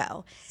 years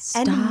ago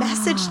and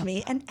messaged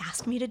me and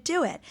asked me to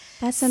do it.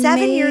 That's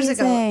 7 years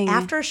ago, amazing.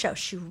 after a show,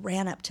 she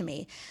ran up to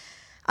me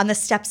on the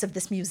steps of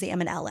this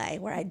museum in LA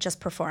where I just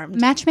performed.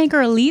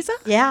 Matchmaker Eliza?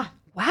 Yeah.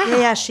 Wow.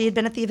 Yeah, she had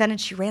been at the event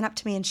and she ran up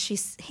to me and she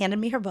handed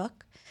me her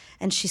book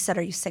and she said,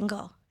 "Are you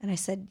single?" And I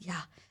said,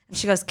 "Yeah." And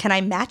she goes, "Can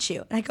I match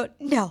you?" And I go,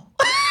 "No."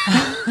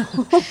 I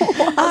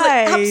was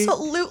like,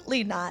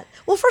 absolutely not.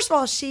 Well, first of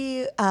all,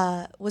 she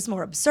was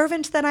more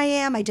observant than I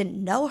am. I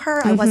didn't know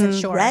her. I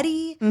wasn't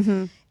ready.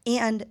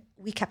 And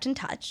we kept in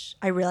touch.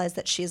 I realized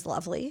that she's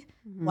lovely,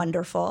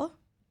 wonderful,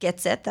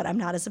 gets it that I'm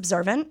not as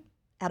observant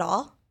at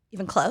all,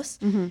 even close.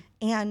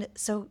 And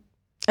so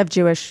Of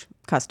Jewish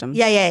custom.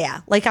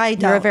 yeah. Like I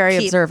don't You're a very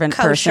keep observant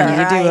kosher. person.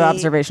 You do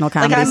observational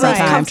comedy Like I'm most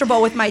sometimes.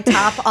 comfortable with my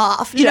top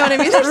off. You know what I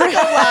mean? There's like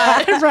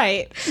a lot.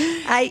 Right.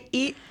 I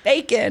eat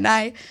bacon.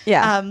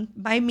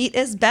 My meat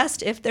is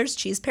best if there's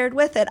cheese paired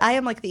with it. I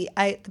am like the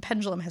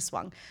pendulum has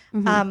swung.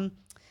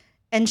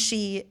 And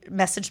she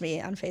messaged me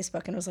on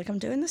Facebook and was like, "I'm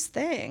doing this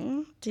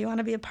thing. Do you want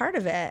to be a part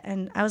of it?"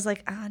 And I was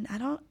like, I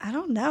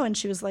don't know. And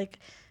she was like,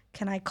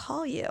 "Can I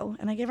call you?"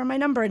 And I gave her my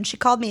number and she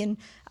called me and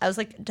I was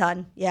like,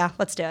 "Done. Yeah,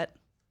 let's do it."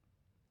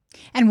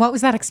 And what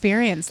was that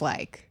experience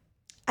like?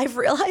 I've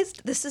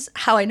realized this is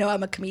how I know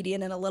I'm a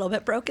comedian and a little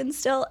bit broken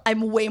still. I'm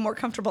way more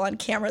comfortable on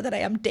camera than I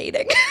am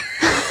dating.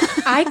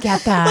 I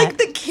get that. Like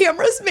the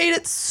cameras made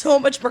it so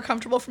much more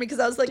comfortable for me because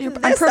I was like, I'm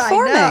this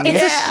performing. I know.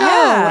 It's a show.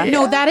 Yeah.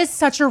 No, that is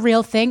such a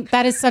real thing.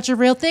 That is such a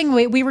real thing.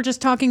 We were just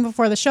talking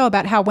before the show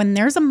about how when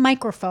there's a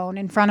microphone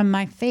in front of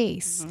my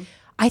face,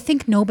 I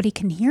think nobody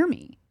can hear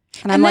me.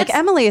 And I'm like,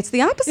 Emily, it's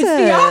the opposite.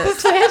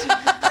 It's the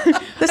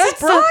opposite. This is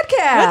broadcast.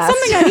 That's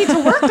something I need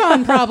to work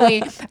on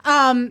probably.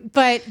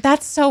 But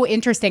that's so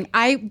interesting.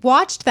 I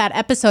watched that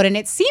episode and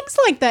it seems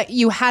like that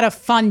you had a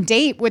fun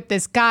date with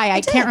this guy.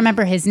 I can't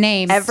remember his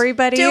name.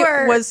 Everybody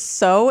Stuart. was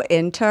so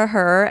into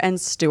her and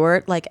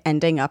Stuart like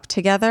ending up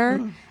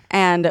together.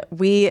 And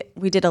we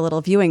did a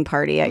little viewing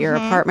party at your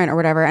apartment or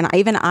whatever. And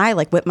I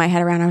like whipped my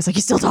head around. I was like,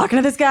 "You still talking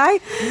to this guy?"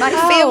 My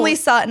family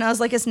saw it and I was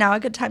like, is now a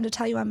good time to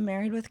tell you I'm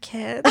married with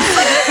kids?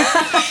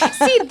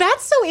 See,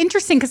 that's so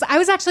interesting because I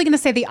was actually going to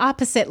say the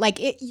opposite. Like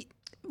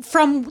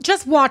from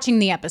just watching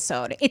the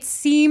episode, it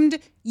seemed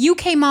you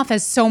came off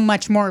as so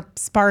much more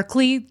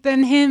sparkly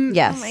than him.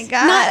 Yes. Oh my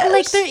God. Not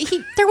like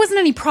there wasn't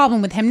any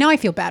problem with him. Now I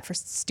feel bad for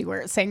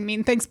Stuart saying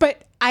mean things,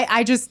 but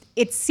I just,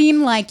 it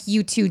seemed like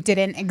you two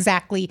didn't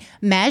exactly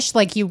mesh.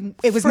 Like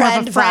it was more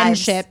of a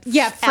friendship. Vibes.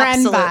 Yeah,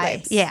 friend Absolutely.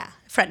 vibes. Yeah,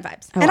 friend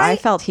vibes. Oh, I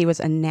felt he was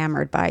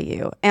enamored by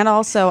you. And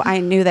also I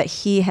knew that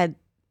he had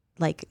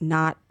like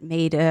not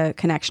made a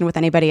connection with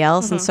anybody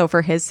else. And so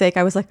for his sake,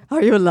 I was like,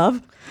 are you in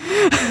love?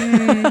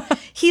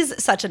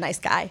 He's such a nice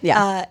guy.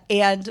 Yeah.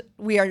 And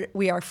we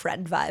are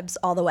friend vibes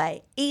all the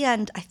way.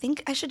 And I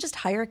think I should just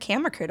hire a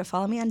camera crew to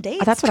follow me on dates.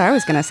 Oh, that's what I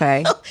was going to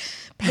say.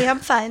 Pam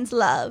finds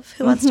love.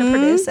 Who wants to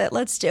produce it?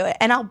 Let's do it.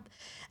 And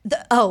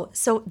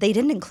so they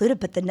didn't include it,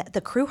 but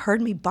the crew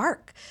heard me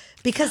bark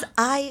because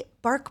I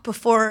bark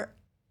before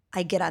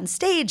I get on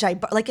stage. I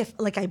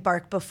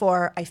bark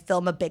before I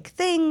film a big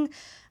thing.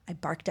 I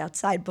barked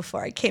outside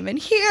before I came in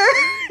here.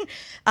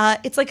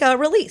 It's like a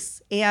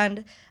release.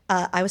 And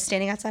I was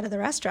standing outside of the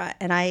restaurant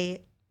and I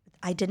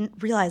didn't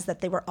realize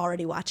that they were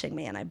already watching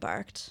me and I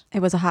barked. It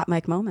was a hot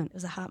mic moment. It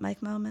was a hot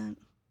mic moment.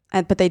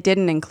 But they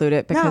didn't include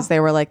it because No. they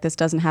were like, this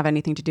doesn't have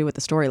anything to do with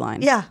the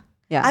storyline. Yeah.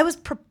 Yeah. I was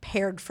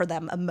prepared for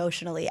them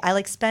emotionally. I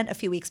spent a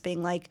few weeks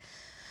being like,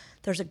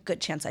 there's a good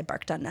chance I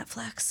barked on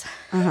Netflix.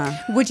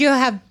 Would you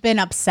have been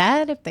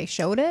upset if they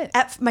showed it?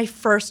 At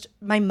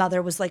my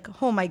mother was like,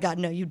 oh my God,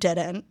 no, you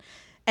didn't.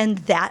 And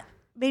that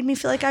made me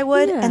feel like I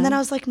would. Yeah. And then I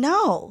was like,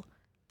 no,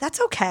 that's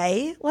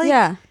okay. Like,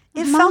 Yeah.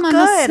 it Mom, felt I'm a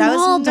good. I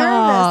small was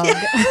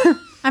nervous. dog.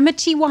 I'm a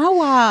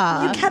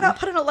chihuahua. You cannot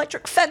put an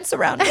electric fence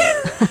around me.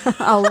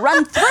 I'll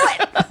run through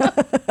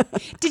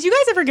it. Did you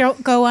guys ever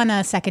go on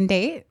a second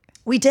date?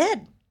 We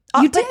did.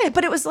 You but, did?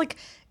 But it was like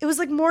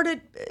more to,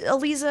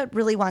 Eliza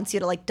really wants you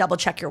to like double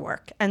check your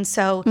work. And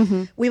so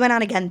we went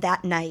on again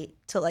that night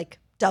to like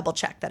double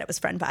check that it was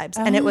friend vibes.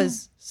 And it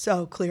was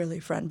so clearly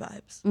friend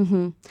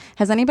vibes.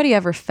 Has anybody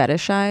ever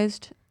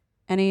fetishized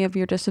any of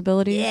your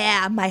disabilities?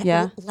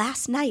 Yeah.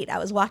 Last night I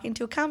was walking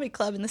to a comedy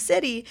club in the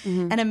city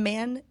and a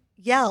man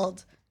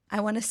yelled, I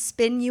want to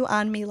spin you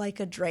on me like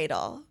a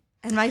dreidel.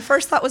 And my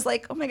first thought was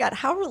like, oh my God,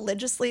 how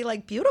religiously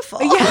like beautiful.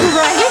 Yeah,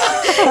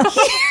 right.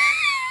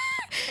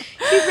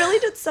 He really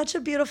did such a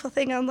beautiful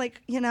thing on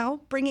like,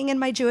 bringing in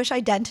my Jewish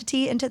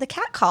identity into the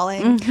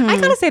catcalling. I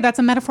gotta say that's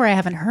a metaphor I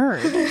haven't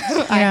heard.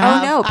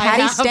 Oh no,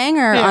 Patty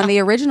Stanger on the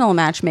original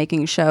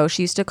matchmaking show,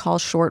 she used to call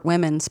short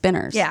women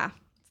spinners. Yeah,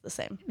 it's the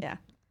same. Yeah.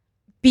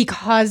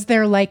 Because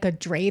they're like a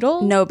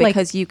dreidel? No,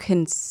 because you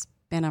can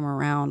spin them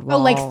around. Oh,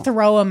 like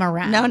throw them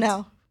around.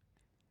 No.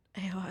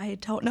 I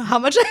don't know how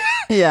much.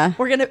 Yeah.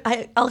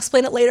 I'll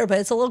explain it later, but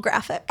it's a little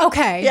graphic.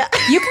 Okay. Yeah.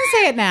 You can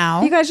say it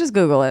now. You guys just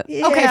Google it.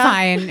 Yeah. Okay,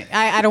 fine.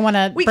 I don't want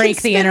to We break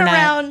can the spin internet.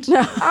 around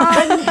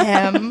on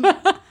him.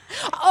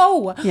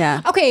 Oh.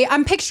 Yeah. Okay,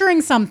 I'm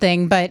picturing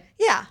something, but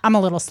Yeah. I'm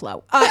a little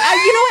slow. You know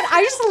what?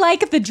 I just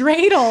like the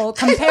dreidel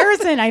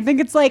comparison. I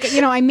think it's like,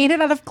 I made it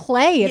out of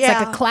clay. It's like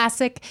Yeah. a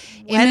classic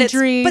When it's-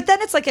 imagery. But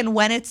then it's like, and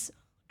when it's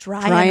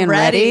dry Dry and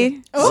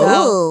ready.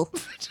 So,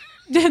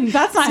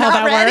 That's not how not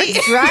that ready.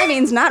 works. Dry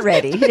means not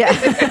ready. Yeah.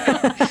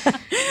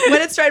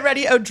 when it's dry and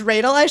ready, oh,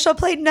 dreidel I shall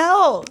play.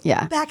 No.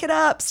 Yeah. Back it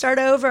up. Start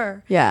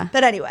over. Yeah.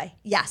 But anyway,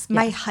 yes,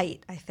 my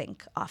height, I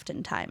think,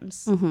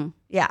 oftentimes.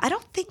 Yeah, I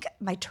don't think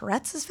my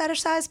Tourette's is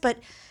fetishized, but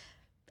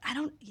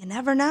you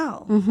never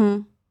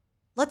know.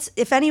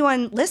 If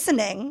anyone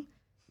listening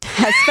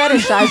Has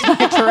fetishized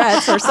my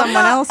Tourette's or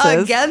someone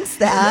else's. against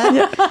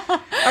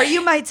that, are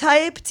you my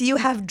type? Do you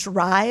have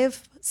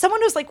drive?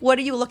 Someone was like, what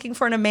are you looking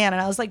for in a man?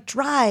 And I was like,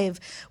 drive,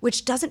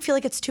 which doesn't feel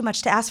like it's too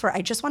much to ask for.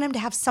 I just want him to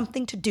have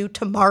something to do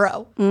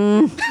tomorrow.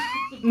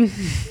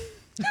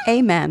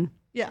 Amen.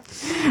 Yeah.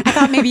 I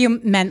thought maybe you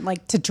meant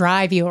like to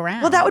drive you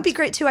around. Well, that would be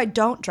great too. I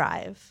don't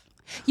drive.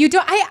 You do.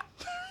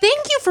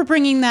 Thank you for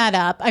bringing that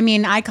up. I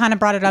mean, I kind of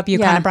brought it up. You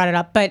Yeah. kind of brought it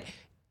up, but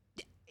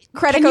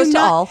Credit can goes you to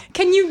not, all.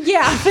 Can you?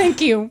 Yeah, thank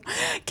you.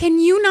 Can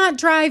you not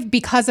drive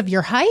because of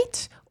your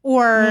height,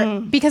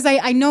 or because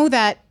I know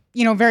that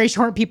very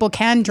short people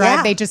can drive.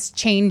 Yeah. They just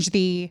change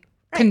the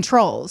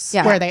controls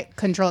Yeah. where the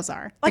controls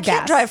are. I the can't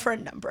gas. drive for a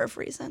number of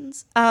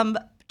reasons.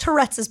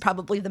 Tourette's is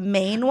probably the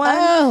main one.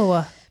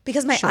 Oh,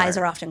 Because my eyes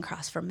are often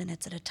crossed for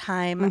minutes at a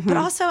time. But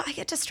also I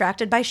get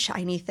distracted by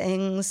shiny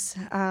things.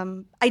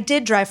 I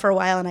did drive for a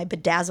while and I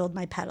bedazzled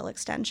my pedal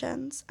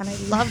extensions. And I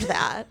loved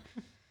that.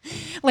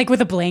 like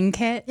with a bling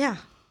kit. Yeah.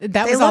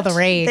 That was all the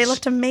rage. They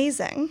looked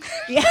amazing.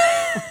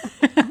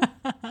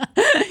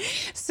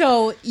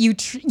 So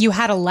you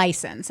had a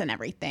license and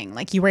everying.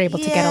 Like you were able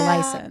to get a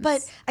license.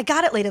 But I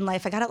got it late in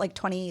life. I got it like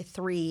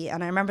 23.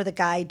 And I remember the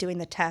guy doing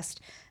the test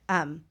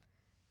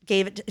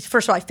gave it.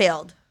 First of all, I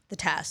failed the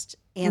test.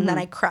 And then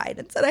I cried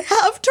and said, I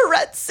have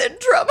Tourette's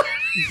syndrome.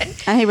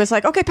 And he was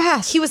like, okay,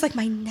 pass. He was like,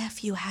 my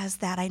nephew has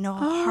that. I know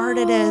how hard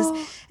it is.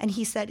 And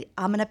he said,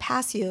 I'm going to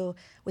pass you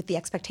with the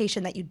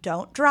expectation that you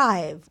don't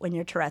drive when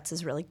your Tourette's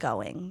is really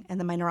going. And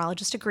then my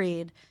neurologist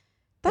agreed.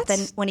 But then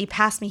when he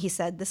passed me, he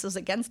said this was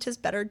against his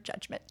better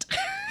judgment.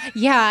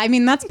 yeah, I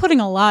mean, that's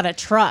putting a lot of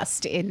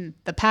trust in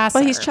the passer.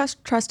 Well, he's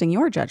trusting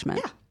your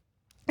judgment. Yeah.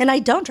 And I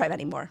don't drive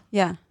anymore.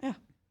 Yeah. Yeah.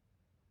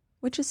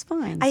 which is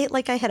fine. I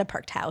hit a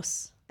parked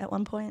house at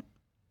one point.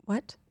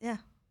 What? Yeah.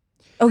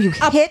 Oh, you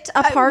hit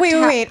a parked house?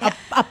 Wait.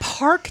 A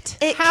parked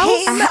It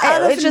house? came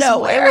out of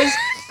nowhere. It was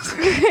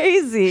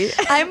crazy.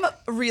 I'm a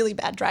really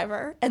bad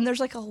driver, and there's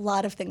like a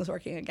lot of things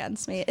working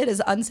against me. It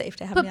is unsafe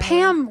to have me But on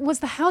Pam, was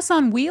the house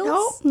on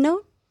wheels?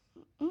 No.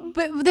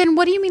 But then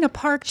what do you mean a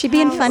parked She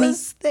being house? funny.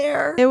 Was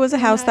there. It was a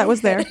house that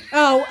was there.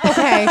 Oh,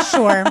 okay,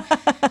 sure.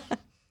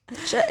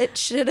 It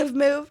should have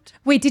moved.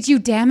 Wait, did you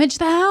damage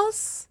the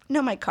house?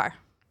 No, my car.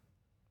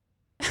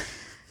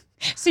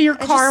 So your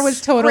car was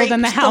totaled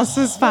and the scraped house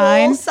was whole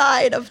fine?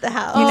 side of the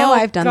house. You know, Oh,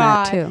 I've done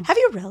God. that too. Have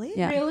you really?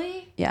 Yeah.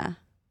 Really? Yeah.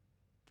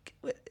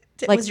 Was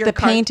Like your the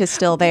car- paint is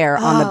still there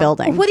on the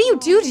building. What do you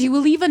do? Do you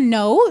leave a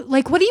note?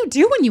 Like, what do you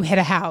do when you hit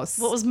a house?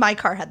 What was my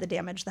car had the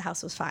damage? The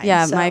house was fine.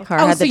 Yeah, so- my car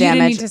oh, had so the you didn't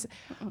damage. need to.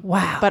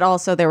 Wow. But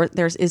also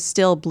there's is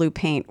still blue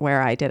paint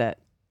where I did it.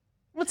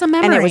 What's a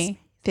memory? And it was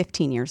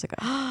 15 years ago.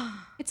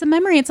 It's a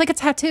memory. It's like a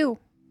tattoo.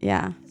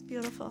 Yeah. It's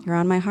beautiful. You're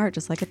on my heart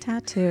just like a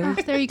tattoo.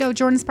 There you go.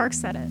 Jordan Sparks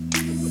said it.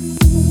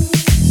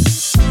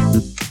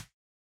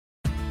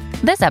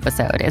 This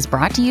episode is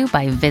brought to you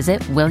by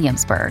Visit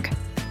Williamsburg.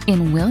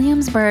 In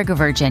Williamsburg,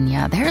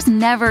 Virginia, there's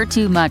never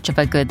too much of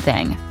a good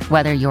thing.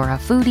 Whether you're a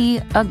foodie,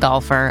 a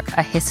golfer,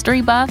 a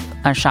history buff,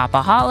 a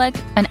shopaholic,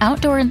 an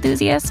outdoor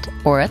enthusiast,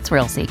 or a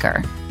thrill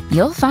seeker,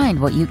 you'll find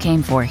what you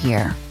came for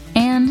here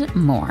and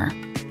more.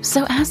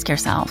 So ask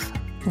yourself,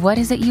 what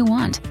is it you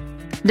want?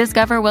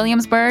 Discover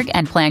Williamsburg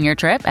and plan your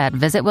trip at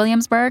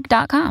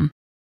visitwilliamsburg.com.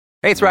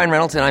 Hey, it's Ryan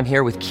Reynolds, and I'm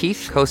here with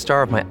Keith,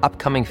 co-star of my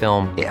upcoming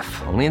film,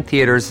 If, only in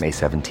theaters May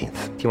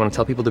 17th. Do you want to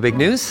tell people the big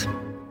news?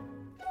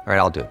 All right,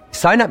 I'll do it.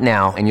 Sign up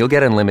now and you'll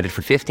get unlimited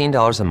for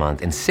 $15 a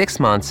month and 6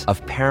 months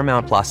of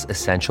Paramount Plus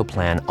Essential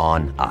Plan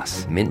on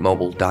us.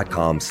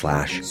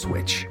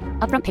 MintMobile.com/switch.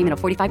 Upfront payment of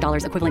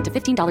 $45 equivalent to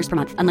 $15 per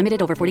month.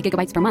 Unlimited over 40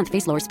 gigabytes per month.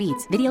 Face lower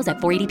speeds. Videos at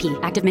 480p.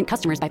 Active Mint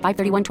customers by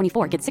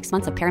 531.24 get 6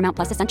 months of Paramount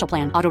Plus Essential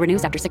Plan. Auto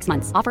renews after 6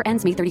 months. Offer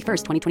ends May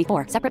 31st,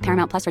 2024. Separate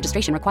Paramount Plus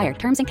registration required.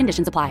 Terms and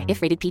conditions apply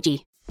if rated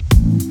PG.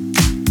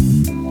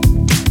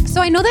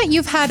 So I know that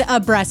you've had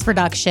a breast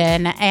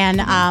reduction, and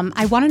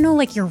I want to know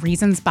like your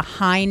reasons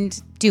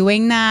behind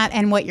doing that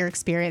and what your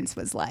experience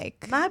was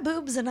like. My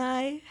boobs and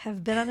I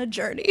have been on a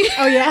journey.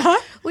 Oh yeah?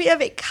 We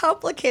have a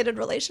complicated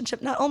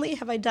relationship. Not only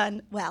have I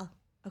done, I'll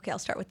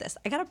start with this.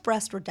 I got a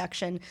breast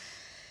reduction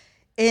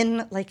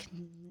in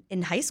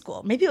high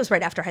school. Maybe it was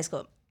right after high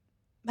school.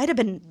 Might have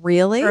been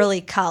Really? early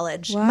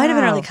college. Wow. Might have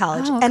been early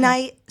college. Oh, okay.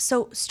 And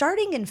so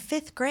starting in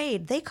 5th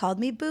grade, they called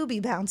me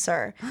Boobie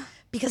Bouncer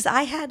because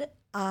I had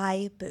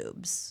eye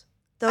boobs.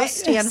 Those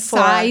stand for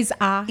size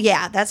eye.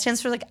 Yeah, that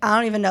stands for I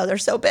don't even know. They're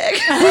so big.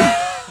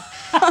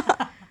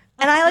 And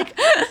I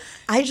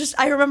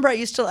remember I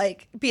used to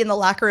be in the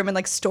locker room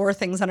and store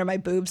things under my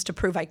boobs to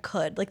prove I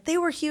could. They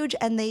were huge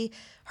and they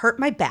hurt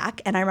my back.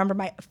 And I remember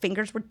my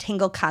fingers would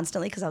tingle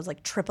constantly because I was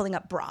tripling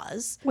up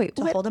bras Wait,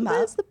 to hold them what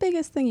up. is the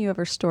biggest thing you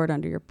ever stored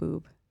under your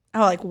boob?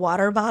 Oh,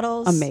 water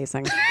bottles.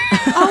 Amazing.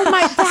 Oh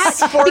my God.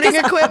 Sporting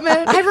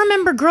equipment. I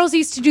remember girls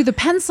used to do the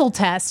pencil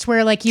test where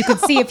you could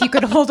see if you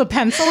could hold a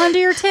pencil under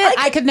your tit.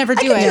 I could never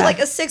do I it. could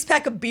do a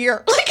 6-pack of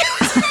beer.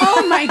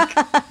 Oh my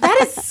God. That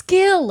is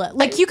skill.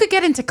 You could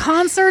get into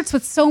concerts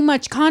with so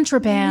much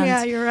contraband.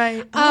 Yeah, you're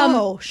right.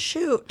 Oh,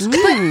 shoot.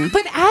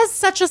 But as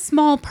such a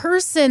small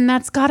person,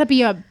 that's got to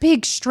be a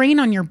big strain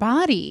on your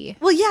body.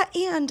 Well, yeah,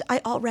 and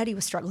I already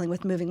was struggling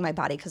with moving my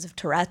body because of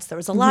Tourette's. There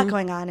was a lot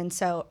going on. And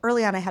so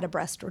early on, I had a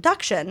breast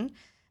reduction.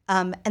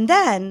 And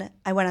then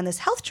I went on this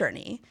health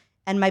journey,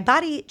 and my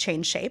body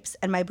changed shapes,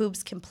 and my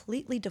boobs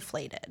completely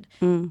deflated.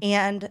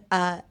 And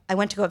I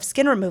went to go have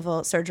skin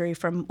removal surgery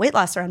from weight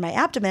loss around my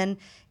abdomen,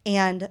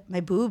 and my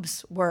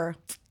boobs were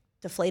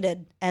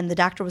deflated. And the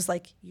doctor was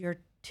like, "You're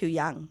too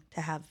young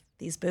to have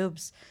these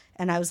boobs."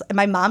 And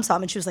my mom saw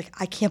them, and she was like,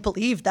 "I can't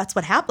believe that's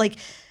what happened."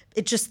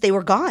 They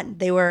were gone.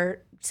 They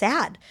were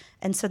sad.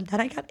 And so then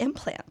I got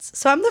implants.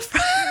 So I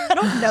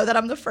don't know that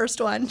I'm the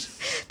first one.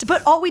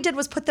 But all we did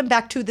was put them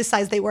back to the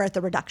size they were at the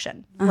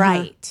reduction.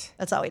 Right.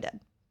 That's all we did.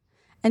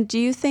 And do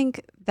you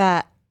think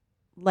that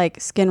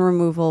skin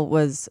removal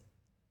was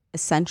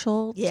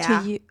essential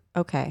Yeah. to you?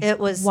 Okay. It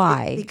was.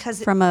 Why?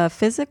 Because from a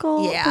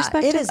physical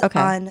perspective? it is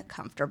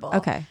uncomfortable.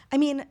 Okay. I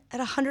mean, at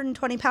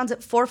 120 pounds,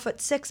 at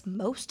 4'6",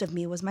 most of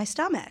me was my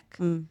stomach.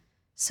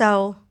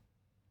 So,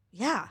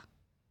 yeah.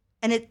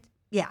 And it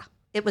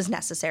was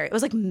necessary. It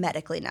was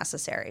medically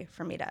necessary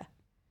for me to.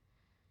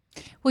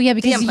 Well, yeah,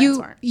 because implants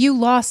weren't. you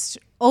lost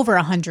over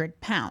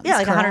 100 pounds. Yeah,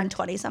 correct?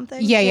 120 something.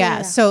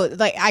 Yeah. So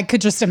I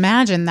could just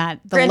imagine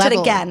that. Granted,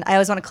 again, I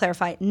always want to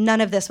clarify,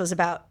 none of this was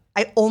about,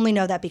 I only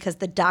know that because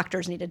the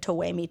doctors needed to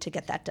weigh me to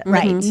get that done.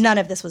 Right. None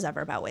of this was ever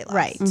about weight loss.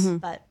 Right.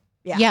 But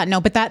yeah. Yeah, no,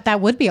 but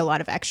that would be a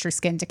lot of extra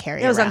skin to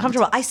carry It was around.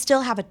 uncomfortable. I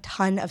still have a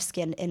ton of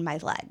skin in my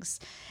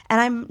legs,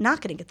 and I'm not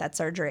going to get that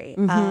surgery.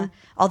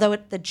 Although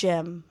at the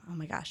gym, oh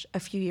my gosh, a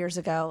few years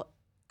ago,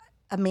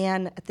 a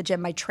man at the gym,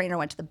 my trainer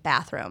went to the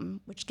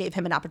bathroom, which gave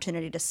him an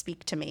opportunity to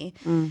speak to me.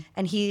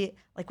 And he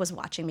was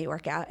watching me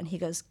work out, and he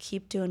goes,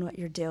 "Keep doing what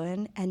you're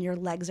doing, and your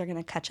legs are going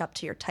to catch up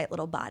to your tight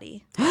little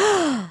body."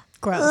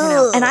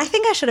 Gross. And I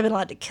think I should have been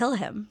allowed to kill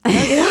him.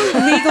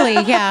 Legally,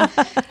 yeah.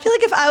 I feel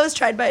like if I was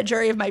tried by a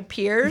jury of my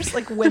peers,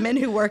 like women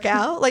who work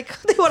out,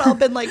 like they would all have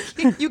been like,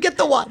 you get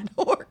the one.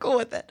 We're cool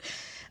with it.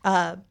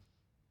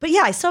 But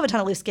yeah, I still have a ton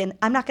of loose skin.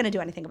 I'm not going to do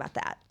anything about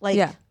that.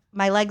 Like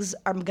my legs,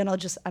 I'm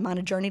on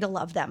a journey to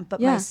love them.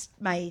 But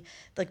my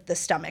like the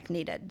stomach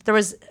needed.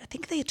 I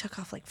think they took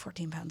off like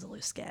 14 pounds of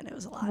loose skin. It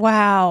was a lot.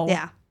 Wow.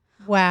 Yeah.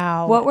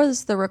 Wow. What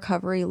was the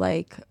recovery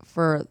like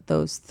for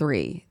those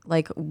 3?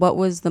 Like, what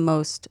was the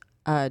most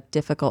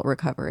difficult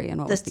recovery, and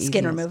what The was the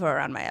skin easiest? removal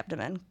around my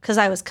abdomen, because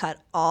I was cut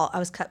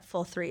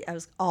full 3. I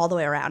was all the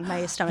way around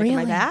my stomach and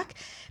my back.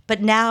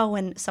 But now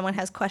when someone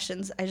has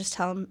questions, I just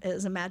tell them it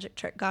was a magic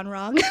trick gone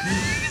wrong.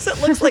 So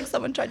it looks like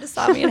someone tried to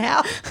saw me in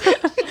half.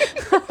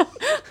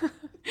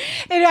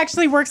 It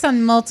actually works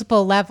on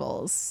multiple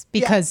levels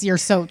because you're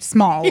so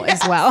small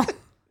as well.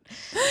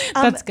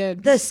 That's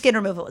good. The skin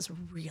removal was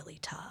really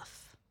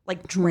tough.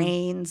 Like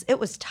drains. It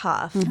was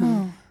tough.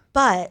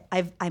 But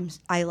I'm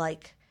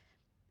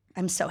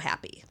so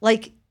happy.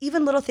 Like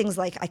even little things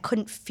like I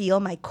couldn't feel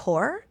my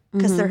core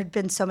because there had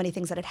been so many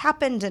things that had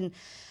happened and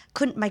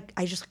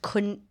I just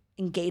couldn't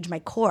engage my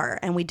core.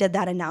 And we did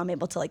that, and now I'm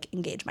able to like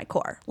engage my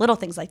core. Little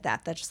things like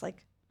that just like,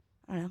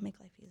 I don't know, make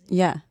life easy.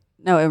 Yeah.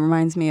 No, it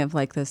reminds me of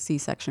like the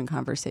C-section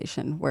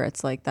conversation where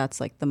it's like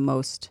that's like the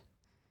most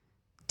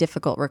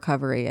difficult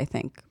recovery, I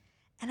think.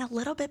 And a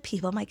little bit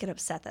people might get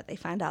upset that they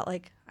find out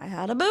like I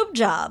had a boob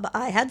job,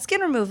 I had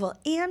skin removal.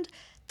 And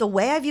the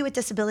way I view it,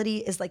 disability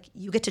is like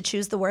you get to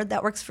choose the word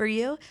that works for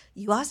you.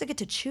 You also get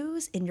to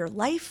choose in your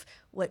life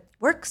what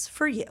works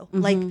for you.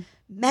 Like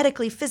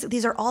medically, physically,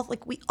 these are all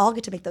like we all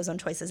get to make those own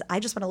choices.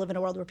 I just want to live in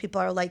a world where people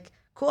are like,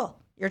 cool,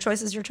 your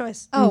choice is your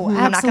choice. Oh, absolutely.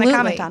 I'm not going to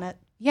comment on it.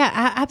 Yeah,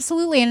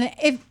 absolutely.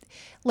 And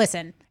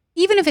listen,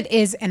 even if it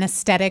is an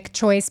aesthetic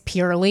choice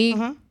purely,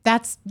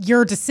 that's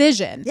your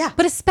decision. Yeah.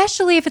 But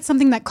especially if it's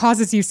something that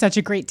causes you such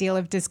a great deal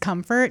of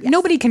discomfort,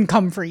 nobody can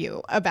come for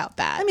you about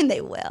that. I mean,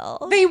 they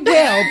will. They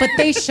will, but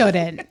they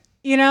shouldn't,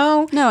 you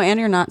know? No, and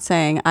you're not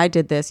saying I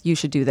did this, you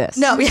should do this.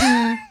 No.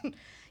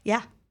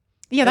 Yeah.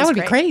 Yeah, that would be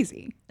great.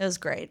 crazy. It was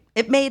great.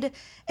 It made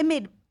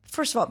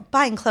first of all,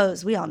 buying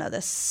clothes, we all know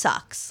this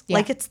sucks. Yeah.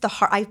 Like it's the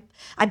hard.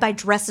 I buy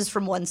dresses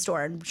from one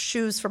store and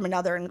shoes from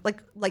another, and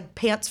like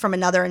pants from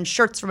another, and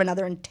shirts from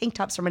another, and tank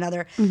tops from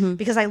another,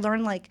 because I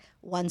learned like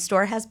one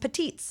store has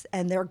petites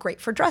and they're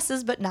great for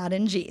dresses but not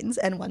in jeans,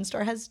 and one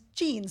store has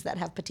jeans that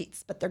have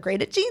petites but they're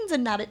great at jeans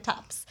and not at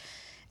tops.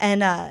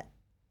 And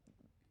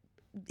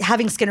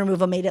having skin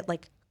removal made it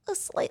like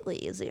slightly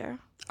easier.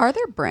 Are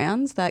there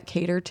brands that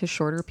cater to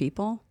shorter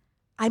people?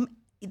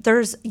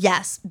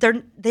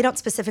 They don't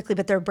specifically,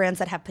 but there are brands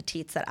that have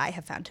petites that I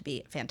have found to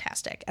be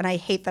fantastic. And I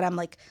hate that I'm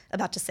like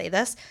about to say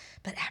this,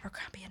 but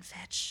Abercrombie and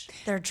Fitch,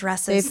 their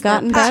dresses. They've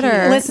gotten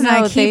better. Listen,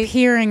 I keep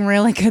hearing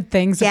really good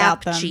things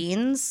about them. Gap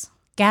jeans.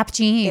 Gap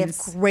They have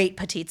jeans. great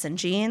petites and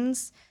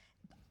jeans.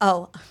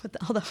 Oh,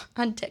 although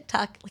on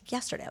TikTok, like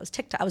yesterday, I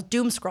was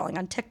doom scrolling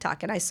on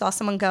TikTok, and I saw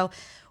someone go,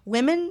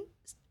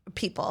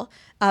 people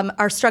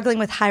are struggling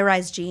with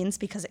high-rise jeans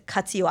because it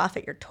cuts you off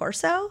at your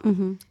torso.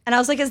 And I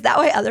was like, is that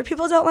why other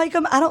people don't like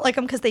them? I don't like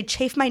them because they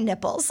chafe my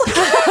nipples. It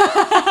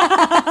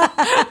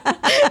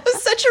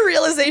was such a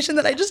realization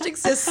that I just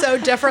exist so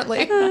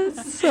differently.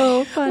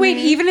 So funny. Wait,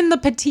 even in the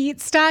petite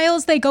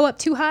styles, they go up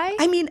too high?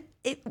 I mean,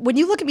 when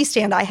you look at me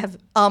stand, I have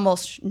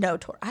almost no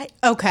torso.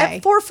 Okay.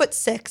 At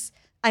 4'6",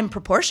 I'm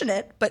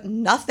proportionate, but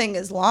nothing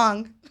is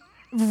long.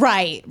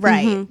 Right.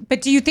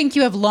 But do you think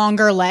you have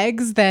longer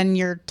legs than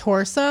your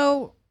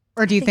torso?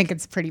 Or do you think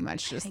it's pretty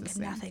much just the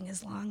same? Nothing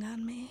is long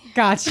on me.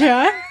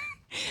 Gotcha.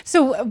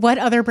 So what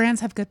other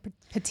brands have good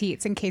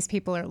petites in case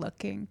people are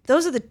looking?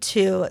 Those are the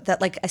two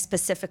that like I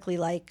specifically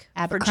like.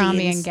 Abercrombie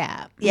for jeans. and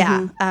Gap.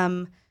 Yeah.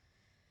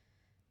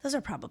 Those are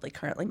probably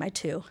currently my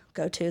two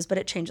go-tos, but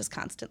it changes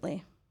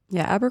constantly.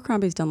 Yeah,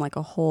 Abercrombie's done like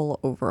a whole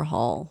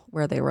overhaul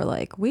where they were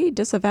like, we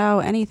disavow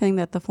anything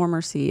that the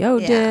former CEO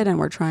did, and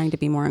we're trying to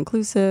be more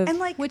inclusive. And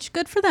like, Which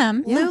good for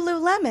them.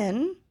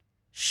 Lululemon,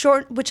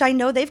 which I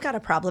know they've got a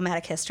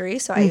problematic history,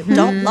 so I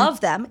don't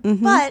love them,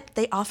 but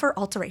they offer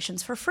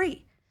alterations for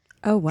free.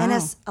 Oh, wow. And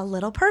as a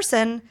little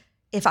person,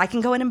 if I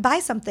can go in and buy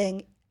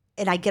something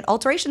and I get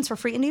alterations for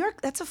free in New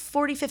York, that's a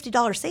 $40,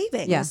 $50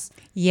 savings. Yes.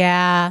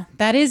 Yeah,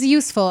 that is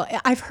useful.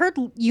 I've heard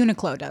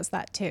Uniqlo does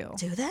that too.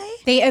 Do they?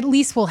 They at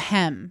least will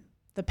hem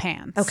the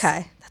pants.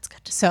 Okay, that's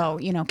good to So,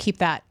 keep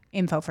that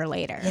info for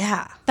later.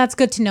 Yeah. That's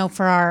good to know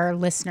for our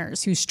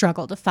listeners who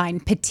struggle to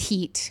find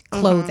petite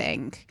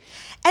clothing.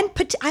 And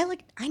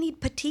I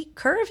need petite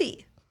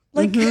curvy.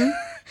 Like,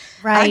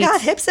 Right. I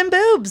got hips and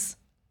boobs.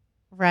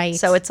 Right.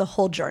 So it's a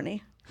whole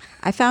journey.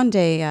 I found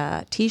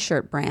a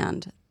T-shirt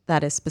brand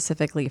that is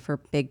specifically for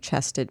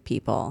big-chested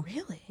people.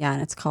 Really? Yeah,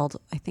 and it's called,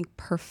 I think,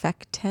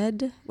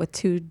 Perfected with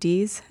 2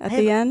 Ds at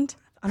the end.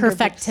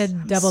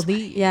 Perfected double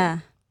D. Yeah.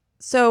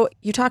 So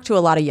you talk to a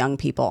lot of young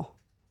people,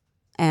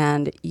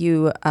 and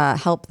you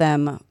help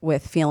them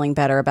with feeling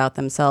better about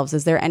themselves,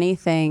 is there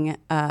anything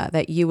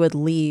that you would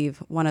leave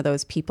one of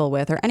those people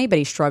with, or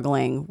anybody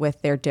struggling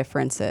with their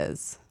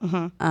differences?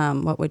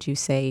 What would you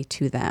say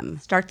to them?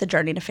 Start the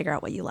journey to figure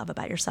out what you love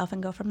about yourself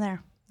and go from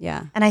there.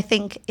 Yeah. And I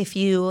think if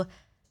you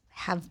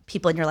have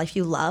people in your life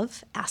you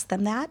love, ask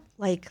them that.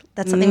 Like,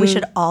 that's something we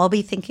should all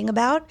be thinking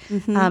about.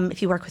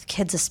 If you work with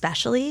kids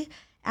especially,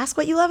 ask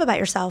what you love about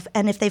yourself.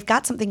 And if they've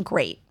got something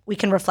great, we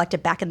can reflect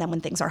it back in them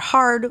when things are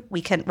hard.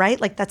 We can, right?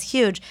 Like, that's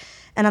huge.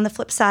 And on the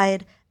flip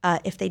side,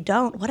 if they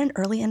don't, what an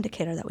early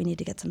indicator that we need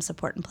to get some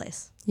support in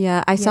place.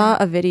 Yeah, I saw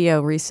a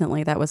video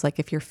recently that was like,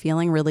 if you're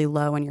feeling really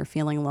low and you're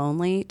feeling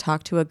lonely,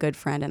 talk to a good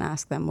friend and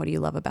ask them, what do you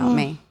love about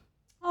me?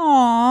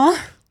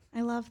 Aw.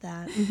 I love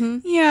that.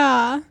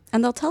 Yeah.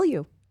 And they'll tell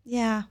you.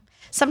 Yeah.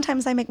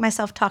 Sometimes I make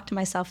myself talk to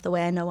myself the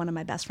way I know one of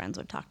my best friends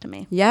would talk to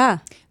me. Yeah.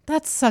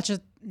 That's such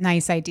a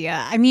nice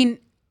idea. I mean,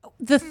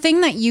 the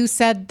thing that you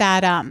said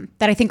that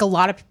that I think a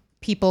lot of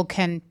people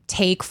can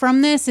take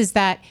from this is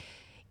that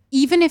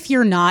even if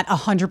you're not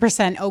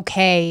 100%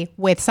 okay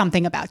with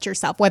something about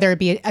yourself, whether it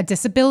be a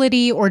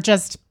disability or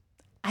just,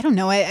 I don't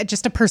know,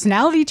 just a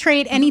personality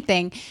trait,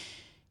 anything,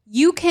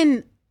 you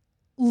can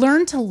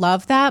learn to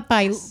love that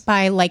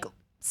by like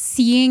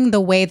seeing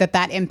the way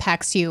that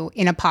impacts you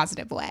in a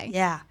positive way.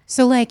 Yeah.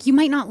 So like, you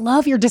might not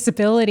love your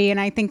disability, and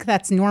I think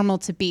that's normal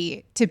to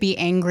be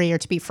angry or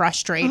to be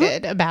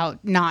frustrated about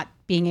not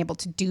being able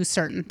to do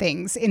certain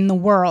things in the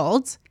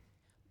world.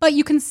 But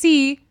you can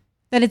see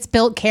that it's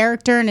built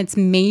character and it's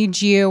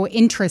made you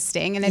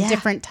interesting in a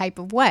different type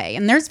of way.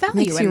 And there's value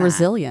Makes in you that.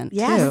 resilient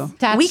too.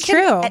 That's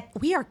true.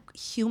 We are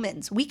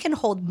humans. We can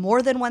hold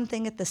more than one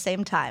thing at the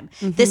same time.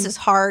 This is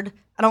hard.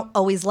 I don't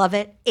always love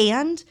it.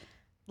 And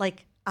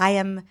like, I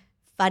am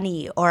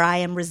funny, or I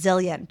am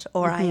resilient,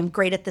 or I am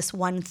great at this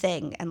one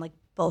thing. And like,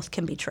 both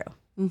can be true.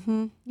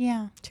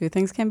 Yeah. Two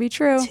things can be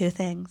true. Two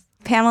things.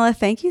 Pamela,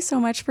 thank you so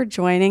much for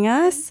joining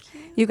us.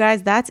 You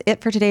guys, that's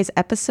it for today's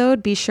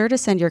episode. Be sure to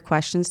send your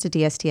questions to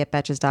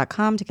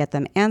dst@betches.com to get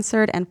them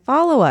answered, and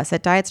follow us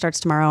at Diet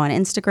Starts Tomorrow on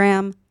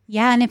Instagram.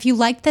 Yeah, and if you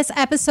liked this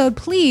episode,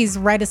 please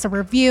write us a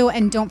review,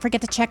 and don't forget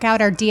to check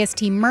out our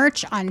DST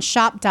merch on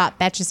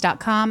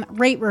shop.betches.com.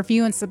 Rate,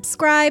 review, and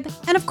subscribe.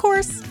 And of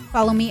course,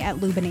 follow me at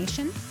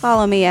Lubination.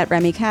 Follow me at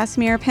Remy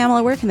Casimir.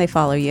 Pamela, where can they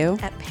follow you?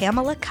 At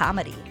Pamela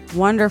Comedy.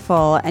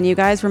 Wonderful. And you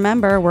guys,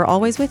 remember, we're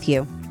always with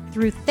you.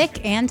 Through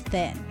thick and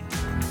thin.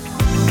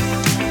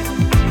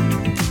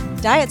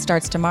 Diet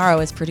Starts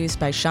Tomorrow is produced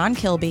by Sean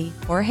Kilby,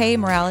 Jorge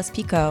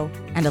Morales-Pico,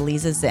 and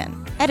Eliza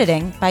Zinn.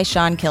 Editing by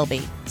Sean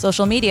Kilby.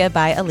 Social media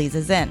by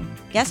Eliza Zinn.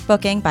 Guest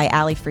booking by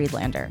Ali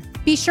Friedlander.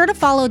 Be sure to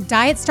follow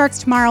Diet Starts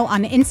Tomorrow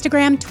on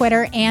Instagram,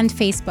 Twitter, and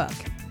Facebook.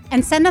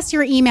 And send us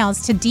your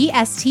emails to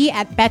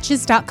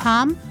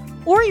dst@betches.com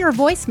or your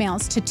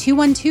voicemails to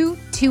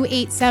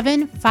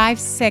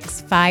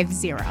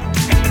 212-287-5650.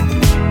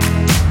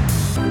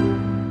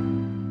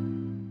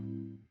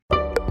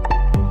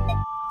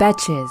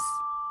 Betches.